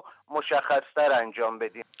بهتر و مشخصتر انجام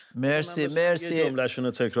بدیم. مرسی. جمله‌شون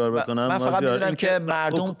رو تکرار بکنم. من فقط میدونم که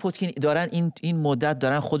مردم پوتین دارن این مدت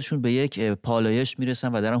دارن خودشون به یک پالایش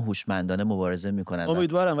میرسن و دارن هوشمندانه مبارزه میکنن.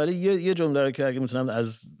 امیدوارم. ولی یه جمله رو که اگه میتونم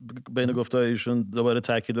از بین گفته‌های ایشون دوباره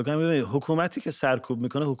تاکید بکنم، ببینید حکومتی که سرکوب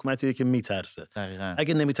میکنه حکومتیه که میترسه. دقیقاً.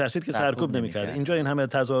 اگه نمیترسید که سرکوب نمیکرد. اینجا این همه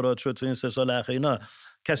تظاهرات شد تو این 3 سال اخیر، اینا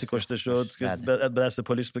کسی کشته شد، به دست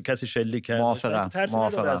پلیس به کسی شلیک کرد. موافقم.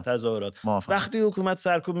 از تظاهرات. وقتی حکومت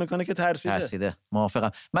سرکوب میکنه که ترسیده.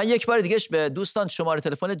 موافقم. من یک بار دیگه به دوستان شماره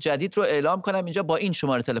تلفن جدید رو اعلام کنم اینجا. با این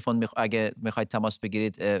شماره تلفن اگه میخواید تماس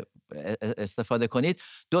بگیرید استفاده کنید.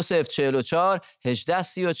 2044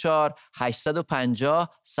 1834 850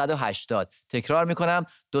 180. تکرار میکنم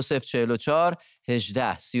 2044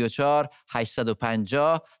 1834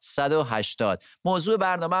 850 180. موضوع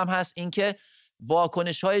برنامه هم هست این که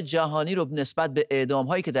واکنش‌های جهانی رو نسبت به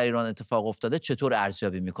اعدام‌هایی که در ایران اتفاق افتاده چطور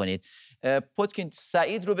ارزیابی می‌کنید؟ پوتکین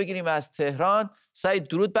سعید رو بگیریم از تهران. سعید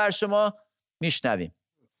درود بر شما، میشنویم.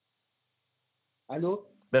 الو،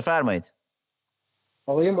 بفرمایید.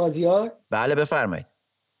 آقای مازیار؟ بله بفرمایید.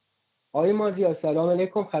 آقای مازیار سلام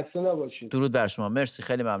علیکم، خسته نباشید. درود بر شما، مرسی،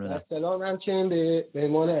 خیلی ممنونم. سلام همچنین به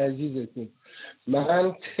مهمان عزیزتون.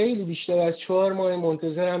 من خیلی بیشتر از 4 ماه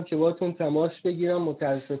منتظرم که باتون تماس بگیرم،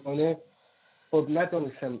 متاسفانه خب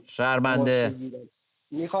نتونستم. شرمنده.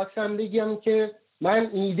 میخواستم بگم که من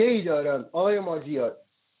ایده‌ای دارم آقای مازیار،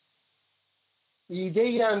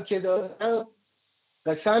 ایده‌ای هم که دارم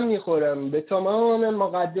قسم میخورم، به تمام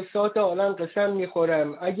مقدسات عالم قسم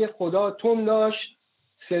میخورم، اگه خدا تون داشت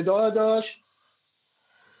صدا داشت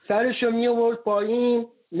سرشو میورد پایین،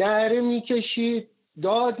 نعره میکشید،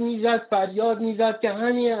 داد میزد، فریاد میزد که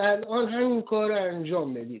همین الان همین کار رو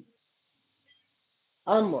انجام بدید.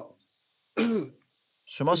 اما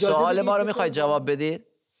شما سوال ما رو میخواید جواب بدید؟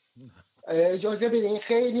 اجازه بدین،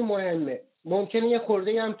 خیلی مهمه. ممکنه یه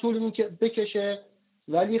خورده هم طول بکشه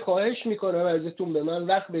ولی خواهش میکنم ازتون به من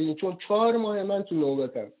وقت بدین، چون 4 ماه من تو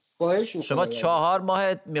نوبتم. خواهش میکنم. شما 4 ماه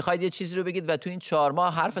میخواید یه چیزی رو بگید و تو این 4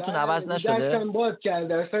 ماه حرفتون عوض نشده؟ دستم باز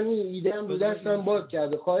کرده، اصلا این ایده‌ام رو دستم باز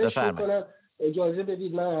کرده. خواهش میکنم اجازه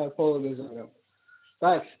بدید من حرفا رو بزنم.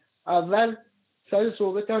 بس اول سر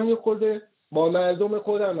صحبتم یه خورده با مردم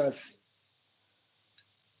خودم هست.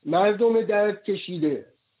 مردم درد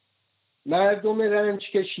کشیده، مردم رنج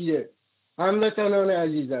کشیده، هموطنان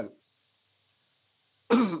عزیزم،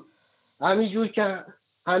 همینجور که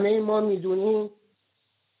همه ما میدونیم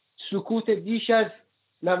سکوت بیش از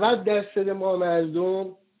 90% ما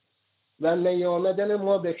مردم و نیامدن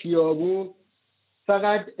ما به خیابون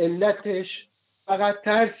فقط علتش فقط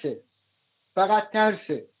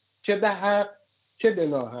ترسه، چه به حق چه به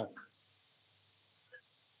ناحق.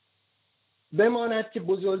 بماند که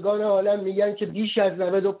بزرگان عالم میگن که بیش از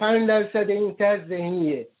 95% این ترس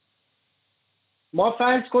ذهنیه. ما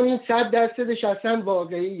فرض کنیم 100% اصلا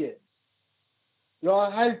واقعیه.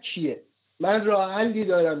 راه حل چیه؟ من راه حلی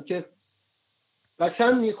دارم که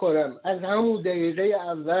قسم میخورم از همون دقیقه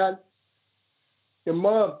اول که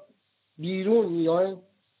ما بیرون میایم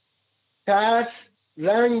ترس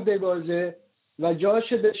رنگ ببازه و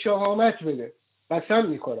جاش به شهامت بده. قسم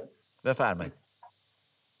میخورم. بفرمایید.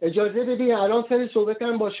 اجازه بدین الان سر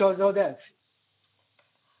صحبتم با شاهزاده است.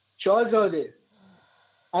 شاهزاده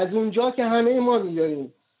از اونجا که همه ما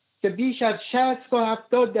می‌دونیم که بیش از 60 تا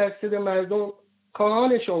 70% مردم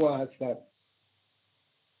خواهان شما هستند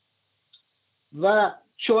و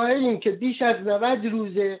شاهدیم که بیش از 90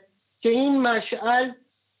 روزه که این مشعل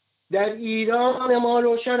در ایران ما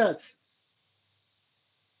روشن است.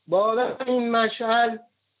 با این مشعل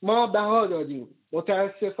ما بها دادیم،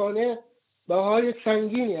 متاسفانه بهای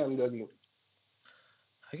سنگینی هم دادیم.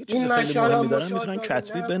 اگه چیز خیلی مهمی دارن میتونن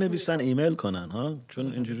کتبی بنویسن ایمیل کنن ها،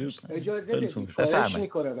 چون اینجوری اجازه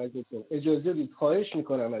بدید خواهش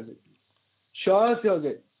میکنم ازتون.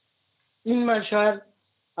 شاهزاده این مشعل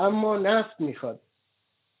اما نفت میخواد،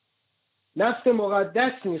 نفت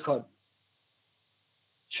مقدس میخواد.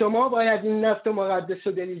 شما باید این نفت مقدس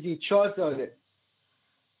رو بریزید شاهزاده،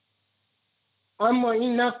 اما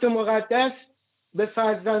این نفت مقدس به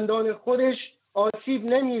فرزندان خودش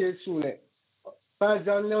آسیب نمیرسونه،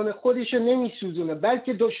 فرزندان خودش رو نمیسوزونه،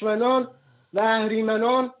 بلکه دشمنان و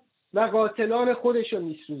اهریمنان و قاتلان خودش رو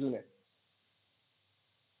میسوزونه.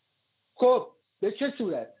 خب به چه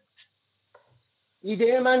صورت؟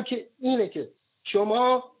 ایده من که اینه که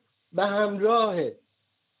شما به همراه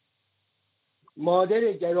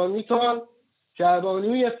مادر گرامیتان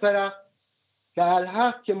شهبانوی فرح که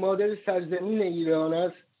الحق که مادر سرزمین ایران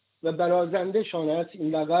است و برازنده شان است،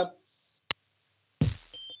 این لقب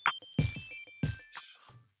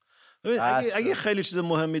اگه خیلی چیز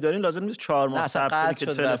مهمی دارین لازم نیست 4 ماه صبر کنید که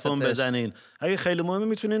تلفن بزنین. اگه خیلی مهمه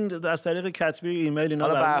میتونین از طریق کتبی ایمیل اینا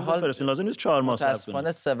بفرستین، لازم نیست 4 ماه صبر کنید.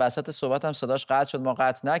 متاسفانه وسط صحبت هم صداش قطع شد، ما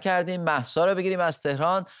قطع نکردیم. مهسا رو بگیریم از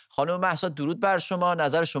تهران. خانم مهسا درود بر شما،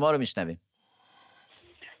 نظر شما رو میشنویم.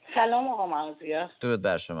 سلام آقا معاذیه. درود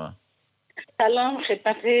بر شما. سلام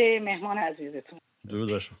خدمت مهمان عزیزتون. درود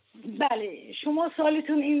بر شما. بله شما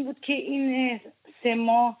سوالتون این بود که این 3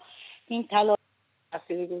 ماه این تلاش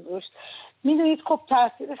تاثیر گذاشت. میدونید خب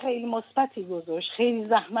تاثیر خیلی مثبتی گذاشت. خیلی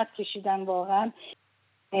زحمت کشیدن واقعا،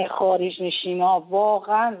 خارج نشینا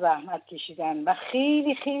واقعا زحمت کشیدن و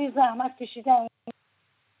خیلی خیلی زحمت کشیدن.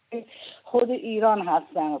 خود ایران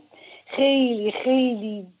هستن، خیلی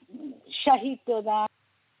خیلی شهید دادن،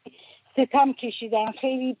 ستم کشیدن،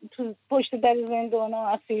 خیلی تو پشت در زندان ها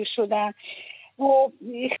اسیر شدن و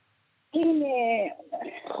این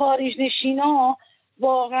خارج نشینا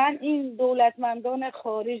واقعا این دولتمندان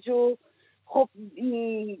خارج رو خب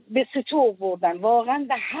به ستو بردن، واقعا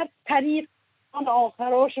به هر طریق آن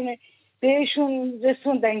آخراشون بهشون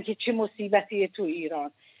رسوندن که چه مصیبتیه تو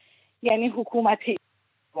ایران، یعنی حکومت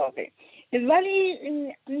واقع. ولی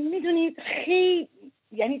میدونید خیلی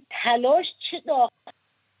یعنی تلاش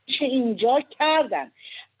چه اینجا کردن،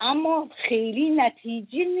 اما خیلی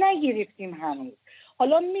نتیجه نگرفتیم هنوز.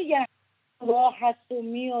 حالا میگن راه هست و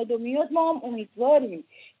میاد، ما هم امیدواریم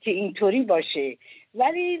که اینطوری باشه،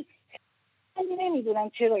 ولی نمیدونم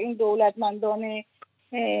چرا این دولتمندان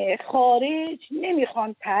خارج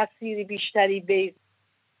نمیخوان تاثیر بیشتری بذارن.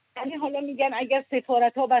 یعنی حالا میگن اگر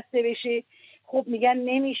سفارت ها بسته بشه، خب میگن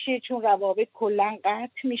نمیشه چون روابط کلا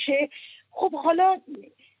قطع میشه. خب حالا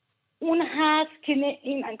اون هست که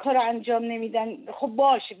این کار رو انجام نمیدن، خب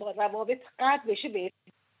باشه با روابط قطع بشه، به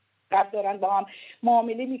قطع دارن با هم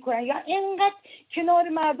معامله میکنن یا اینقدر کنار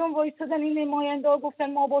مردم وایسادن، این نماینده ها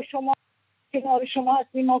گفتن ما با شما کنار شما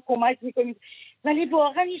هستیم، ما کمک میکنیم، ولی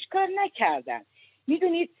واقعا هیچ کار نکردن.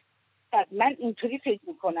 میدونید من اینطوری فکر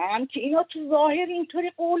میکنم که اینا تو ظاهر اینطوری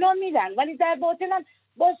قولا میدن ولی در باطن هم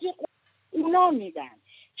بازی اونا میدن،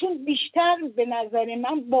 چون بیشتر به نظر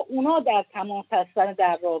من با اونا در تماس هستن،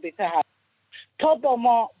 در رابطه هست تا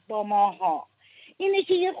با ماها. اینه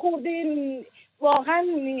که یه خورده واقعا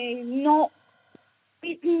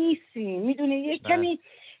ناامید نیستیم، میدونه یه کمی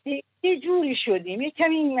یه جوری شدیم، یه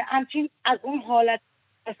کمی همچین از اون حالت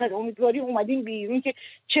اصلا امیدواری اومدیم بیرون که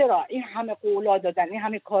چرا این همه قولا دادن، این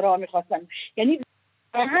همه کارا میخواستن. یعنی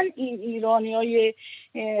واقعا این ایرانیای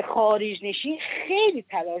خارج نشین خیلی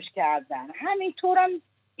تلاش کردن، همینطورم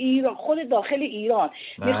ایران خود داخل ایران.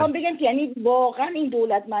 میخوام بگم که یعنی واقعا این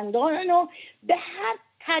دولتمندان رو به هر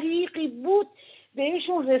طریقی بود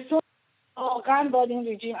بهشون رسون واقعا باید این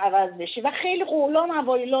رژیم عوض بشه و خیلی قولا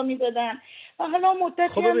اوایلا میدادن و حالا مدتی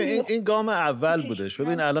خب ببین این گام اول بودش.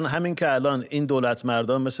 ببین الان همین که الان این دولت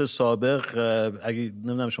مردان مثل سابق، اگه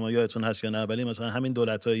نمیدونم شما یادتون هست یا نه، ولی مثلا همین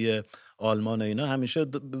دولت‌های آلمان و اینا همیشه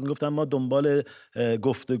گفتن ما دنبال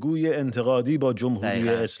گفتگوی انتقادی با جمهوری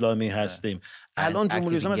اسلامی هستیم. الان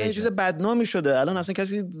جمهوری اسلامی اصلا یه چیز بدنامی شده. الان اصلا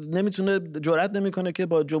کسی نمیتونه جرئت نمیکنه که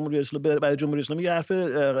با جمهوری اسلامی برای جمهوری اسلامی یه حرف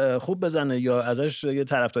خوب بزنه یا ازش یه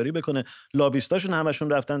طرفداری بکنه. لابیستاشون همشون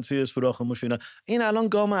رفتن توی سوراخ موش اینا. این الان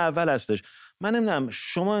گام اول هستش. من نمیدونم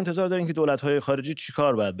شما انتظار دارین که دولت‌های خارجی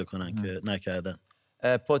چیکار باید بکنن که نکردن؟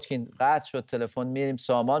 پوتکین قطع شد تلفن، میریم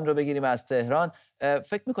سامان رو بگیریم از تهران.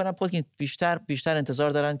 فکر میکنم پوتکین بیشتر انتظار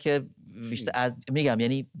دارن که میگم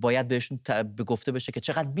یعنی باید بهشون گفته بشه که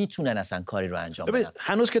چقدر میتونن اصلا کاری رو انجام بدن.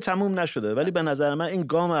 هنوز که تموم نشده ولی به نظر من این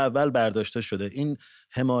گام اول برداشته شده، این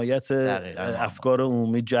حمایت افکار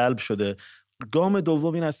عمومی جلب شده. گام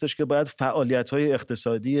دوم این هستش که باید فعالیت‌های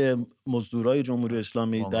اقتصادی مزدورای جمهوری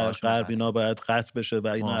اسلامی در غرب اینا باید قطع بشه و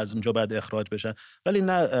اینا از اونجا باید اخراج بشن، ولی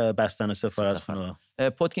نه بستن سفارتخونه.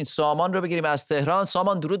 پوتکین سامان رو بگیریم از تهران.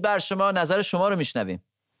 سامان درود بر شما، نظر شما رو میشنویم.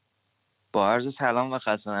 با عرض سلام و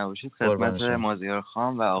خسته نباشید خدمت مازیار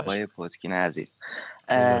خان و آقای پوتکین عزیز.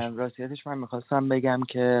 راستیتش من میخواستم بگم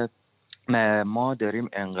که ما داریم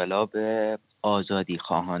انقلاب آزادی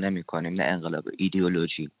خواهانه میکنیم، نه انقلاب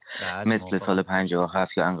ایدئولوژی مثل سال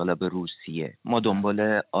 57 یا انقلاب روسیه. ما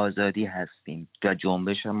دنبال آزادی هستیم و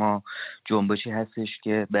جنبش ما جنبشی هستش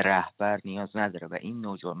که به رهبر نیاز نداره و این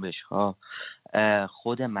نوع جنبش ها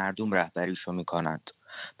خود مردم رهبریشو میکنند.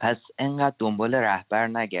 پس انقدر دنبال رهبر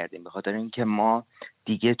نگردیم، به خاطر اینکه ما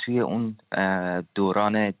دیگه توی اون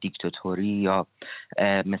دوران دیکتاتوری یا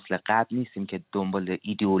مثل قبل نیستیم که دنبال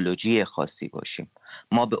ایدئولوژی خاصی باشیم.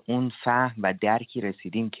 ما به اون فهم و درکی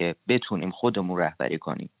رسیدیم که بتونیم خودمون رهبری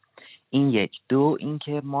کنیم. این یک. دو،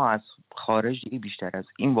 اینکه ما از خارج دیگه بیشتر از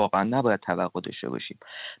این واقعا نباید توقع داشته باشیم.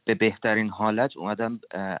 به بهترین حالت اومدن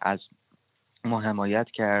از ما حمایت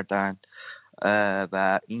کردن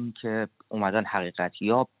و اینکه اومدن حقیقت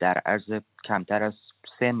یاب در عرض کمتر از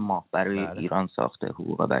 3 ماه برای ایران ساخته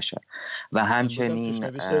حقوق بشر و همچنین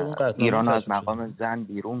ایران از مقام زن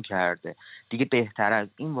بیرون کرده. دیگه بهتر از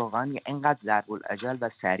این واقعا اینقدر ضرب العجل و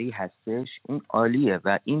سریع هستش، این عالیه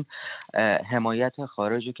و این حمایت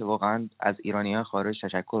خارجی که واقعا از ایرانیان خارج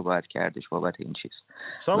تشکر باید کردش بابت این چیز.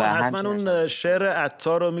 سامان حتما اون شعر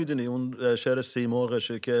عطار رو میدونی، اون شعر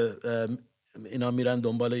سیمرغشه که اینا میرن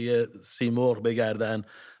دنبال یه سیمرغ بگردن،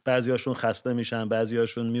 بعضیاشون خسته میشن،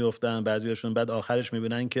 بعضیاشون میافتن، بعضیاشون بعد آخرش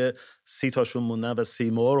میبینن که 30 تاشون موندن و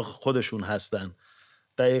سیمرغ خودشون هستن.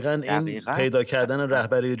 دقیقاً این پیدا کردن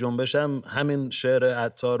رهبری جنبش هم همین شعر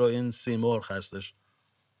عطار و این سیمرغ هستش.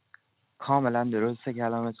 کاملا درسته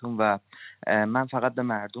کلامتون و من فقط به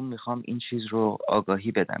مردم میخوام این چیز رو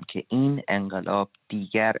آگاهی بدم که این انقلاب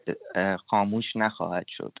دیگر خاموش نخواهد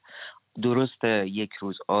شد. درسته یک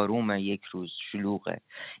روز آرومه، یک روز شلوغه،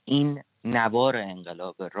 این نوار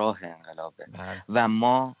انقلابه، راه انقلابه و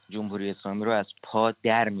ما جمهوری اسلامی رو از پا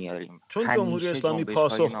در میاریم. چون جمهوری اسلامی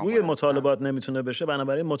پاسخگوی مطالبات نمیتونه بشه،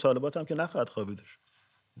 بنابراین مطالبات هم که نخواهد خوابیدش.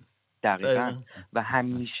 دقیقاً. و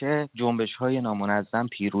همیشه جنبش های نامنظم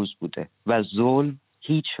پیروز بوده و ظلم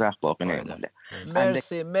هیچ وقت باقی نمیمونه.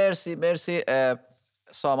 مرسی مرسی مرسی.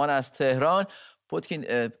 سامان از تهران. پوتکین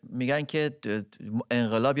میگن که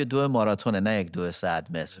انقلاب یه 2 ماراتونه نه یک 2 100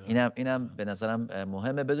 متر. اینم به نظرم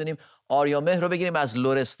مهمه بدونیم. آریا مهر رو بگیریم از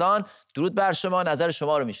لرستان. درود بر شما، نظر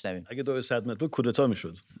شما رو میشنویم. اگه 2 100 متر بود کودتا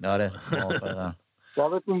میشد. آره موافقم.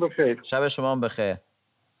 شبتون بخیر. شب شما هم بخیر.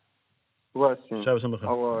 شبتون بخیر.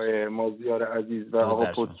 آقا مازیار عزیز و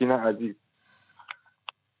آقا پوتکین عزیز،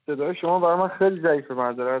 صدای شما برای من خیلی ضعیفه،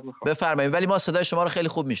 معذرت میخوام. بفرمایید. ولی ما صدای شما رو خیلی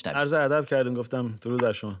خوب میشنویم. عرض ادب کردیم، گفتم درود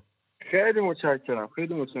بر شما. خیلی متشکرم،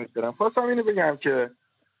 خیلی متشکرم. خواستم اینو بگم که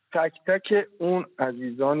تک تک اون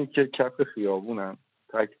عزیزانی که کف خیابونن،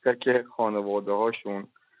 تک تک خانواده هاشون،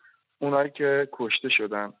 اونایی که کشته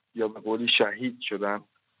شدن یا به قولی شهید شدن،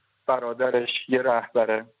 برادرش یه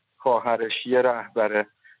رهبره، خواهرش یه رهبره،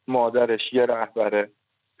 مادرش یه رهبره،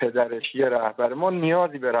 پدرش یه رهبره. ما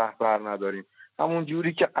نیازی به رهبر نداریم. همون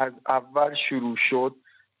جوری که از اول شروع شد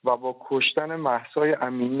و با کشتن مهسا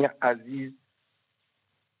امینی عزیز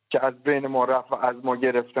که از بین ما رفت و از ما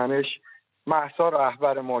گرفتنش، مهسا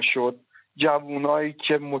رهبر ما شد. جوانایی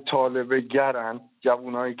که مطالبه گرن،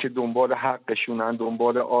 جوانایی که دنبال حقشونن،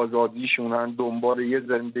 دنبال آزادیشونن، دنبال یه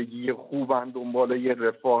زندگی خوبن، دنبال یه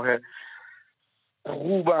رفاه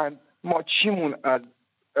خوبن. ما چیمون از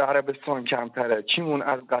عربستان کمتره، چیمون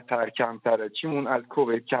از قطر کمتره، چیمون از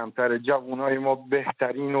کویت کمتره. جوانای ما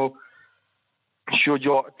بهترین و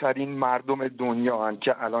شجاعترین مردم دنیا هن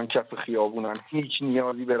که الان کف خیابونن. هیچ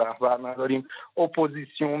نیازی به رهبر نداریم.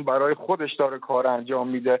 اپوزیسیون برای خودش داره کار انجام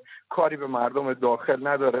میده، کاری به مردم داخل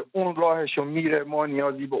نداره، اون راهشو میره. ما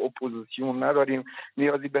نیازی به اپوزیسیون نداریم،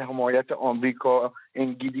 نیازی به حمایت آمریکا،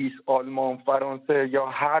 انگلیس، آلمان، فرانسه یا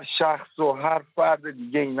هر شخص و هر فرد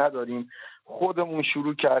دیگه ای نداریم. خودمون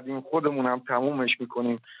شروع کردیم، خودمون هم تمومش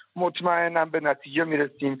میکنیم. مطمئنم به نتیجه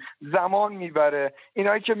میرسیم. زمان میبره.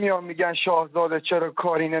 اینایی که میان میگن شاهزاده چرا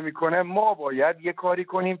کاری نمیکنه، ما باید یه کاری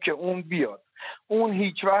کنیم که اون بیاد. اون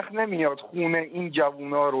هیچ وقت نمیاد خونه این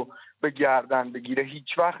جوونا رو به گردن بگیره.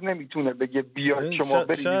 هیچ وقت نمیتونه بگه بیاد شما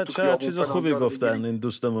برید تو شاید چیز خوبی گفتن این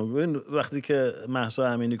دوستمون. ببین وقتی که مهسا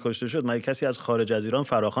امینی کشته شد مگه کسی از خارج از ایران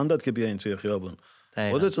فراخوان داد که بیاین توی خیابون؟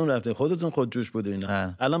 خودتون رفتین، خودتون خودجوش بودین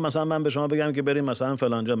اینا. الان مثلا من به شما بگم که بریم مثلا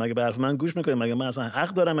فلان جا، مگه به حرف من گوش میکنین؟ مگه من اصلا حق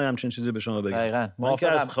دارم همچین چیزی به شما بگم؟ من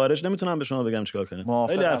که از خارج نمیتونم به شما بگم چیکار کنین.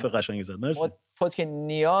 خیلی حرف قشنگی زد. مرسی. پتک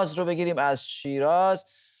نیاز رو بگیریم از شیراز.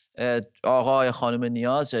 آقای خانم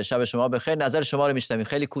نیاز، شب شما بخیر. نظر شما رو میشنویم.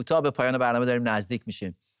 خیلی کوتاه به پایان برنامه داریم نزدیک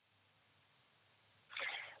میشیم.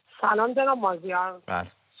 سلام جناب مازیار. بله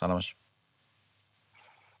سلامش.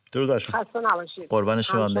 درود بر شما. خسته نباشید. قربان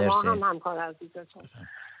شما. مرسی. هم همکار عزیزتون.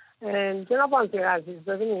 جناب مازیار عزیز،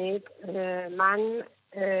 ببینید من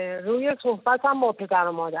روی صحبتم با پدر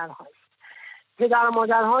و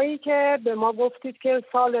مادرهایی که به ما گفتید که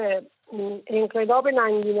سال انقلاب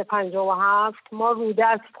ننگین 57 ما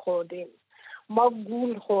رودست خوردیم، ما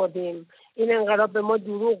گول خوردیم، این انقلاب به ما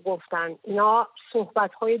دروغ گفتن، اینا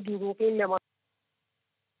صحبت‌های دروغی به ما.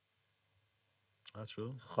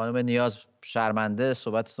 خانم نیاز شرمنده،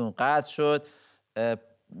 صحبتتون قطع شد.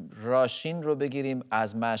 راشین رو بگیریم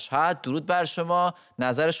از مشهد. درود بر شما.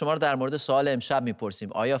 نظر شما رو در مورد سوال امشب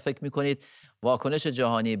میپرسیم. آیا فکر میکنید واکنش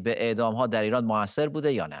جهانی به اعدام‌ها در ایران موثر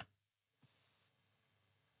بوده یا نه؟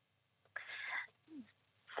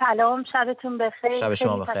 سلام، شبتون بخیر. شب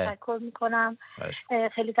شما بخیر.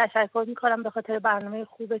 خیلی تشکر میکنم به خاطر برنامه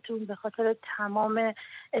خوبتون، به خاطر تمام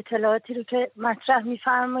اطلاعاتی رو که مطرح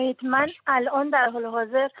میفرمایید. من الان در حال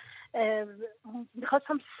حاضر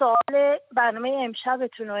میخواستم سوال برنامه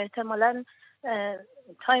امشبتون رو، احتمالاً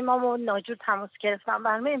تایمامو ناجور تماس گرفتم،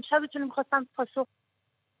 برنامه امشبتون رو میخواستم پاسخ.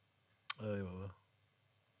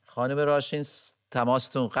 خانم راشین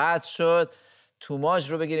تماستون قطع شد.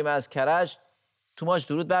 توماج رو بگیریم از کرج. توماج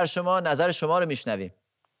درود بر شما. نظر شما رو میشنویم.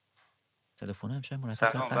 تلفن همشه مرتب.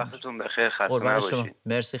 سلام، وقتتون بخیر. خسته نباشید.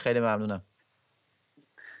 مرسی، خیلی ممنونم.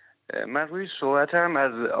 من روی صحبتم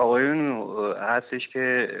از آقایون هستش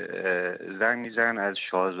که زنگ میزنن از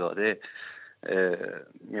شاهزاده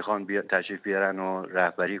میخوان تشریف بیارن و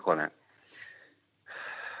رهبری کنن.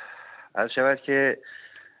 از شود که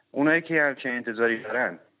اونایی که همچین انتظاری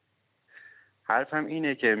دارن، حرفم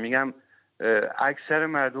اینه که میگم اکثر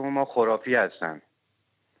مردم ما خرافی هستن.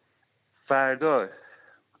 فردا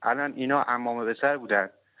الان اینا عمامه به سر بودن،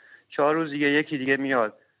 4 روز دیگه یکی دیگه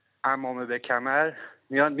میاد عمامه به کمر،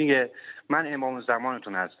 میاد میگه من امام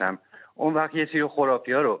زمانتون هستم. اون وقت یه سری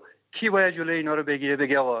خرافی ها رو کی باید جلوی اینا رو بگیره،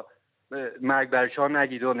 بگه آقا مرگ برشان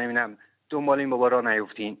نگید و نمیدونم دنبال این بابا را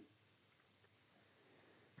نیفتین؟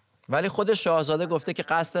 ولی خود شاهزاده گفته که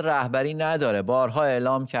قصد رهبری نداره. بارها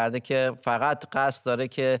اعلام کرده که فقط قصد داره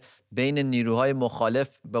که بین نیروهای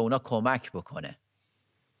مخالف به اونا کمک بکنه.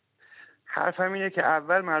 حرفم اینه که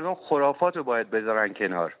اول مردم خرافات رو باید بذارن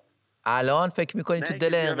کنار. الان فکر میکنید تو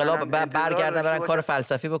دل انقلاب برگردن برن کار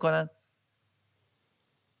فلسفی بکنن؟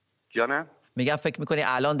 جانم؟ میگم فکر میکنی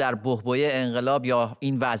الان در بحبوحه انقلاب یا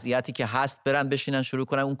این وضعیتی که هست برن بشینن شروع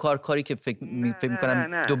کنن اون کاری که فکر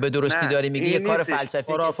میکنم به درستی داری میگی یه کار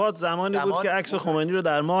فلسفی؟ خرافات زمانی بود که عکس خمینی رو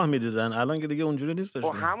در ماه میدیدن، الان که دیگه اونجوری نیستش.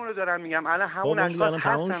 همون رو دارم میگم، الان همون اشخاص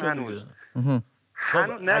هستن هنوز.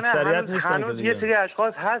 اکثریت نیستن که دیگه. یه سری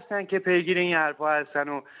اشخاص هستن که پیگیر این حرفا هستن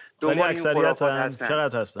و ولی اکثریت هستن.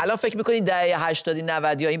 چقدر هستن؟ الان فکر می‌کنید دهه 80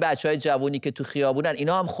 90 یا این بچهای جوونی که تو خیابونن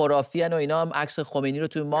اینا هم خرافیان و اینا هم عکس خمینی رو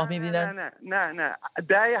تو ماه می‌بینن؟ نه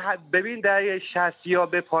ببین دهه 60 یا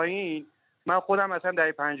به پایین، من خودم مثلا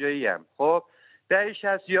دهه 50 ام، خب دهه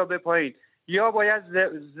 60 یا به پایین یا باید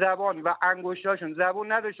زبان و انگشتاشون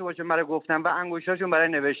زبون نداشته باشن برای گفتن و انگشتاشون برای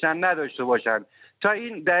نوشتن نداشته باشن تا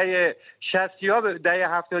این دهه 60 یا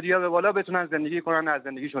دهه 70 یا به بالا بتونن زندگی کنن، از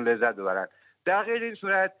زندگیشون لذت ببرن. در غیر این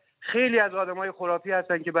صورت خیلی از آدمای خرافی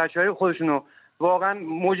هستن که بچهای خودشونو واقعا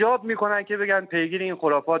مجاب میکنن که بگن پیگیر این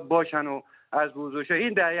خرافات باشن و از بزرگش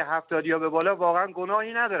این دهه 70 یا به بالا واقعا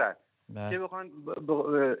گناهی ندارن که بخوان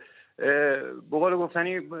به قول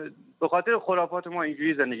گفتنی به خاطر خرافات ما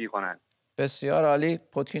اینجوری زندگی کنن. بسیار عالی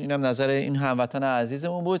پوتکین، اینم نظر این هموطن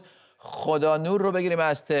عزیزمون بود. خدا نور رو بگیریم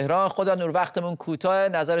از تهران. خدا نور، وقتمون کوتاه،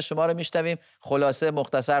 نظر شما رو میشنویم، خلاصه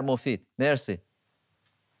مختصر مفید. مرسی.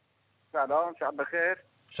 سلام، شب بخیر.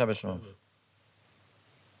 شب شما.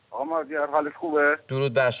 آقا مازیار حالش خوبه؟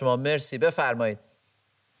 درود بر شما، مرسی، بفرمایید.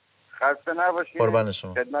 خسته نباشین. قربان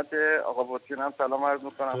شما. خدمت آقا پوتکین هم سلام عرض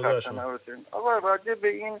میکنم. خسته نباشین. آقا راجع به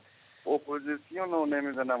این اپوزیسیون و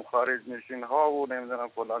نمیدونم خارج نشین ها و نمیدونم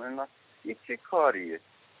فلان اینا، این چه کاریه؟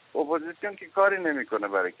 اپوزیسیون که کاری نمیکنه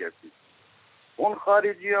برای کسی. اون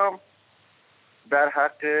خارجی هم در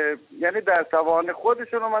حق، یعنی در توان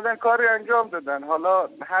خودشون اومدن کاری انجام دادن، حالا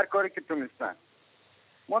هر کاری که تونستن.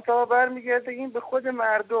 منتها برمیگرده این به خود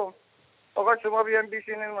مردم. آقا شما بیان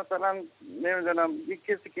بیشینین مثلا نمیدونم یک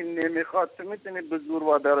کسی که نمیخواد تو میتونی به زور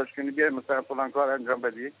وادارش کنی بیای مثلا فلان کار انجام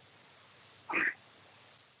بدی.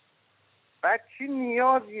 بعد چی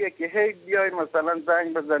نیازیه که هی بیای مثلا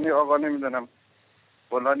زنگ بزنی آقا نمیدونم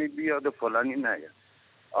فلانی بیاد و فلانی نیاد.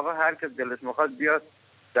 آقا هر کس دلش میخواد بیاد،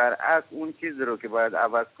 در اصل اون چیزی رو که باید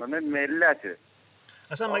عوض کنه ملته.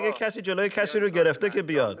 اصلا مگه کسی جلوی کسی رو گرفته که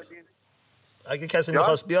بیاد؟ اگه کسی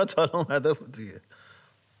میخواست بیاد حالا اومده بود دیگه.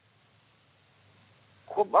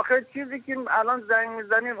 خب آخه چیزی که الان زنگ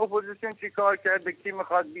میزنین اپوزیسیون چی کار کرده، کی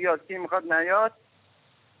میخواد بیاد کی میخواد نیاد،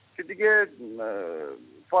 که دیگه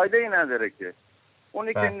فایده ای نداره که.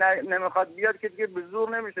 اونی که نمیخواد بیاد که دیگه به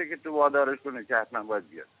زور نمیشه که تو وادارش کنه که حتما باید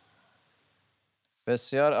بیاد.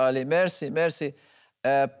 بسیار عالی، مرسی.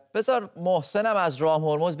 بذار محسنم از رام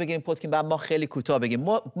هرمز بگیریم پتکین، بعد ما خیلی کوتاه بگیم.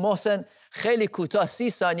 محسن خیلی کوتاه، 30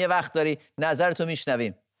 ثانیه وقت داری، نظرتو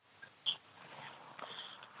میشنویم.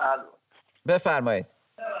 بفرمایید.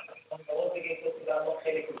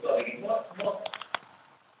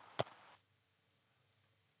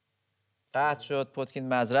 قطع شد پتکین،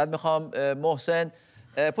 معذرت میخوام. محسن،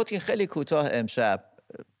 پتکین خیلی کوتاه امشب،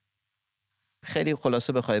 خیلی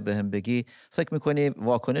خلاصه بخوای بهم بگی، فکر میکنی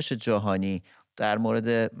واکنش جهانی در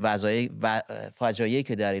مورد فجایعی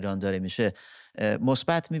که در ایران داره میشه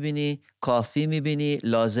مثبت میبینی، کافی میبینی،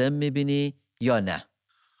 لازم میبینی یا نه؟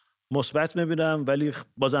 مثبت میبینم، ولی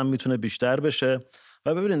بازم میتونه بیشتر بشه.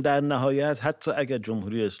 و ببینید در نهایت حتی اگر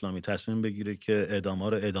جمهوری اسلامی تصمیم بگیره که اعدام‌ها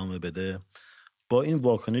رو ادامه بده، با این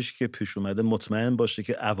واکنشی که پیش اومده مطمئن باشه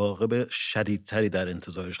که عواقب شدیدتری در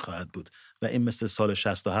انتظارش خواهد بود و این مثل سال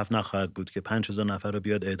 67 نخواهد بود که 5000 نفر رو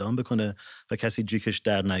بیاد اعدام بکنه و کسی جیکش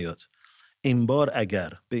در نیاد. این بار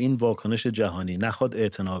اگر به این واکنش جهانی نخواد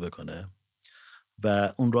اعتنا بکنه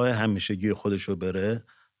و اون راه همیشگی خودش رو بره،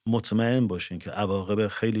 مطمئن باشین که عواقب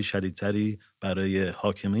خیلی شدیدتری برای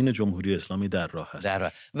حاکمین جمهوری اسلامی در راه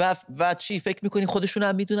هست. و چی فکر میکنی خودشون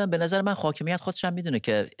هم میدونن؟ به نظر من حاکمیت خودش هم میدونه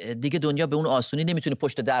که دیگه دنیا به اون آسونی نمیتونه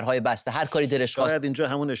پشت درهای بسته هر کاری دلش خواست. شاید اینجا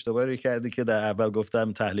همون اشتباهی کردی که در اول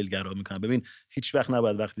گفتم تحلیلگرا میکنن. ببین هیچ وقت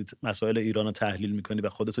نباید وقتی مسائل ایران رو تحلیل میکنی و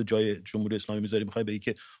خودتو جای جمهوری اسلامی میذاری میخوای بگی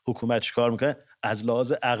که حکومت چیکار میکنه، از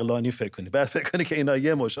لحاظ عقلانی فکر کنی. بعد فکر کنی که اینا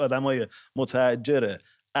یه مش آدمای متحجر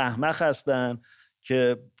احمق هستن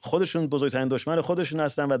که خودشون بزرگترین دشمن خودشون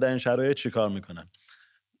هستن و در این شرایط چیکار میکنن.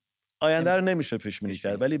 آینده رو نمیشه پیش بینی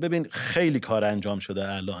کرد، ولی ببین خیلی کار انجام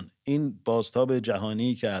شده الان. این بازتاب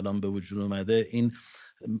جهانی که الان به وجود اومده، این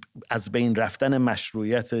از بین رفتن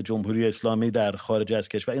مشروعیت جمهوری اسلامی در خارج از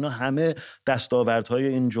کشور، اینا همه دستاوردهای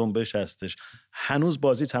این جنبش هستش. هنوز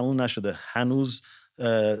بازی تموم نشده، هنوز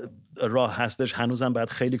راه هستش، هنوزم باید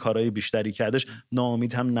خیلی کارهای بیشتری کردش.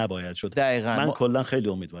 ناامید هم نباید شد. دقیقاً. من کلا خیلی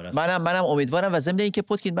امیدوارم. منم امیدوارم و ضمن اینکه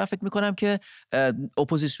پتکین من فکر میکنم که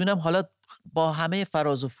اپوزیسیون هم حالا با همه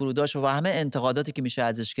فراز و فروداش و همه انتقاداتی که میشه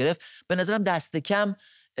ازش گرفت، به نظرم دست کم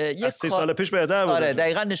از 30 سال پیش بهتر بود. آره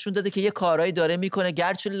دقیقاً نشون داده که یه کارهایی داره میکنه،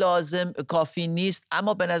 گرچه لازم کافی نیست،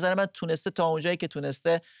 اما به نظر من تونسته تا اونجایی که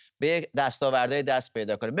تونسته به دستاوردهای دست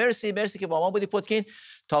پیدا کنه. مرسی که با ما بودی پتکین.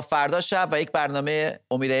 تا فردا شب و یک برنامه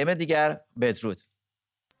امید دیگر. بدرود.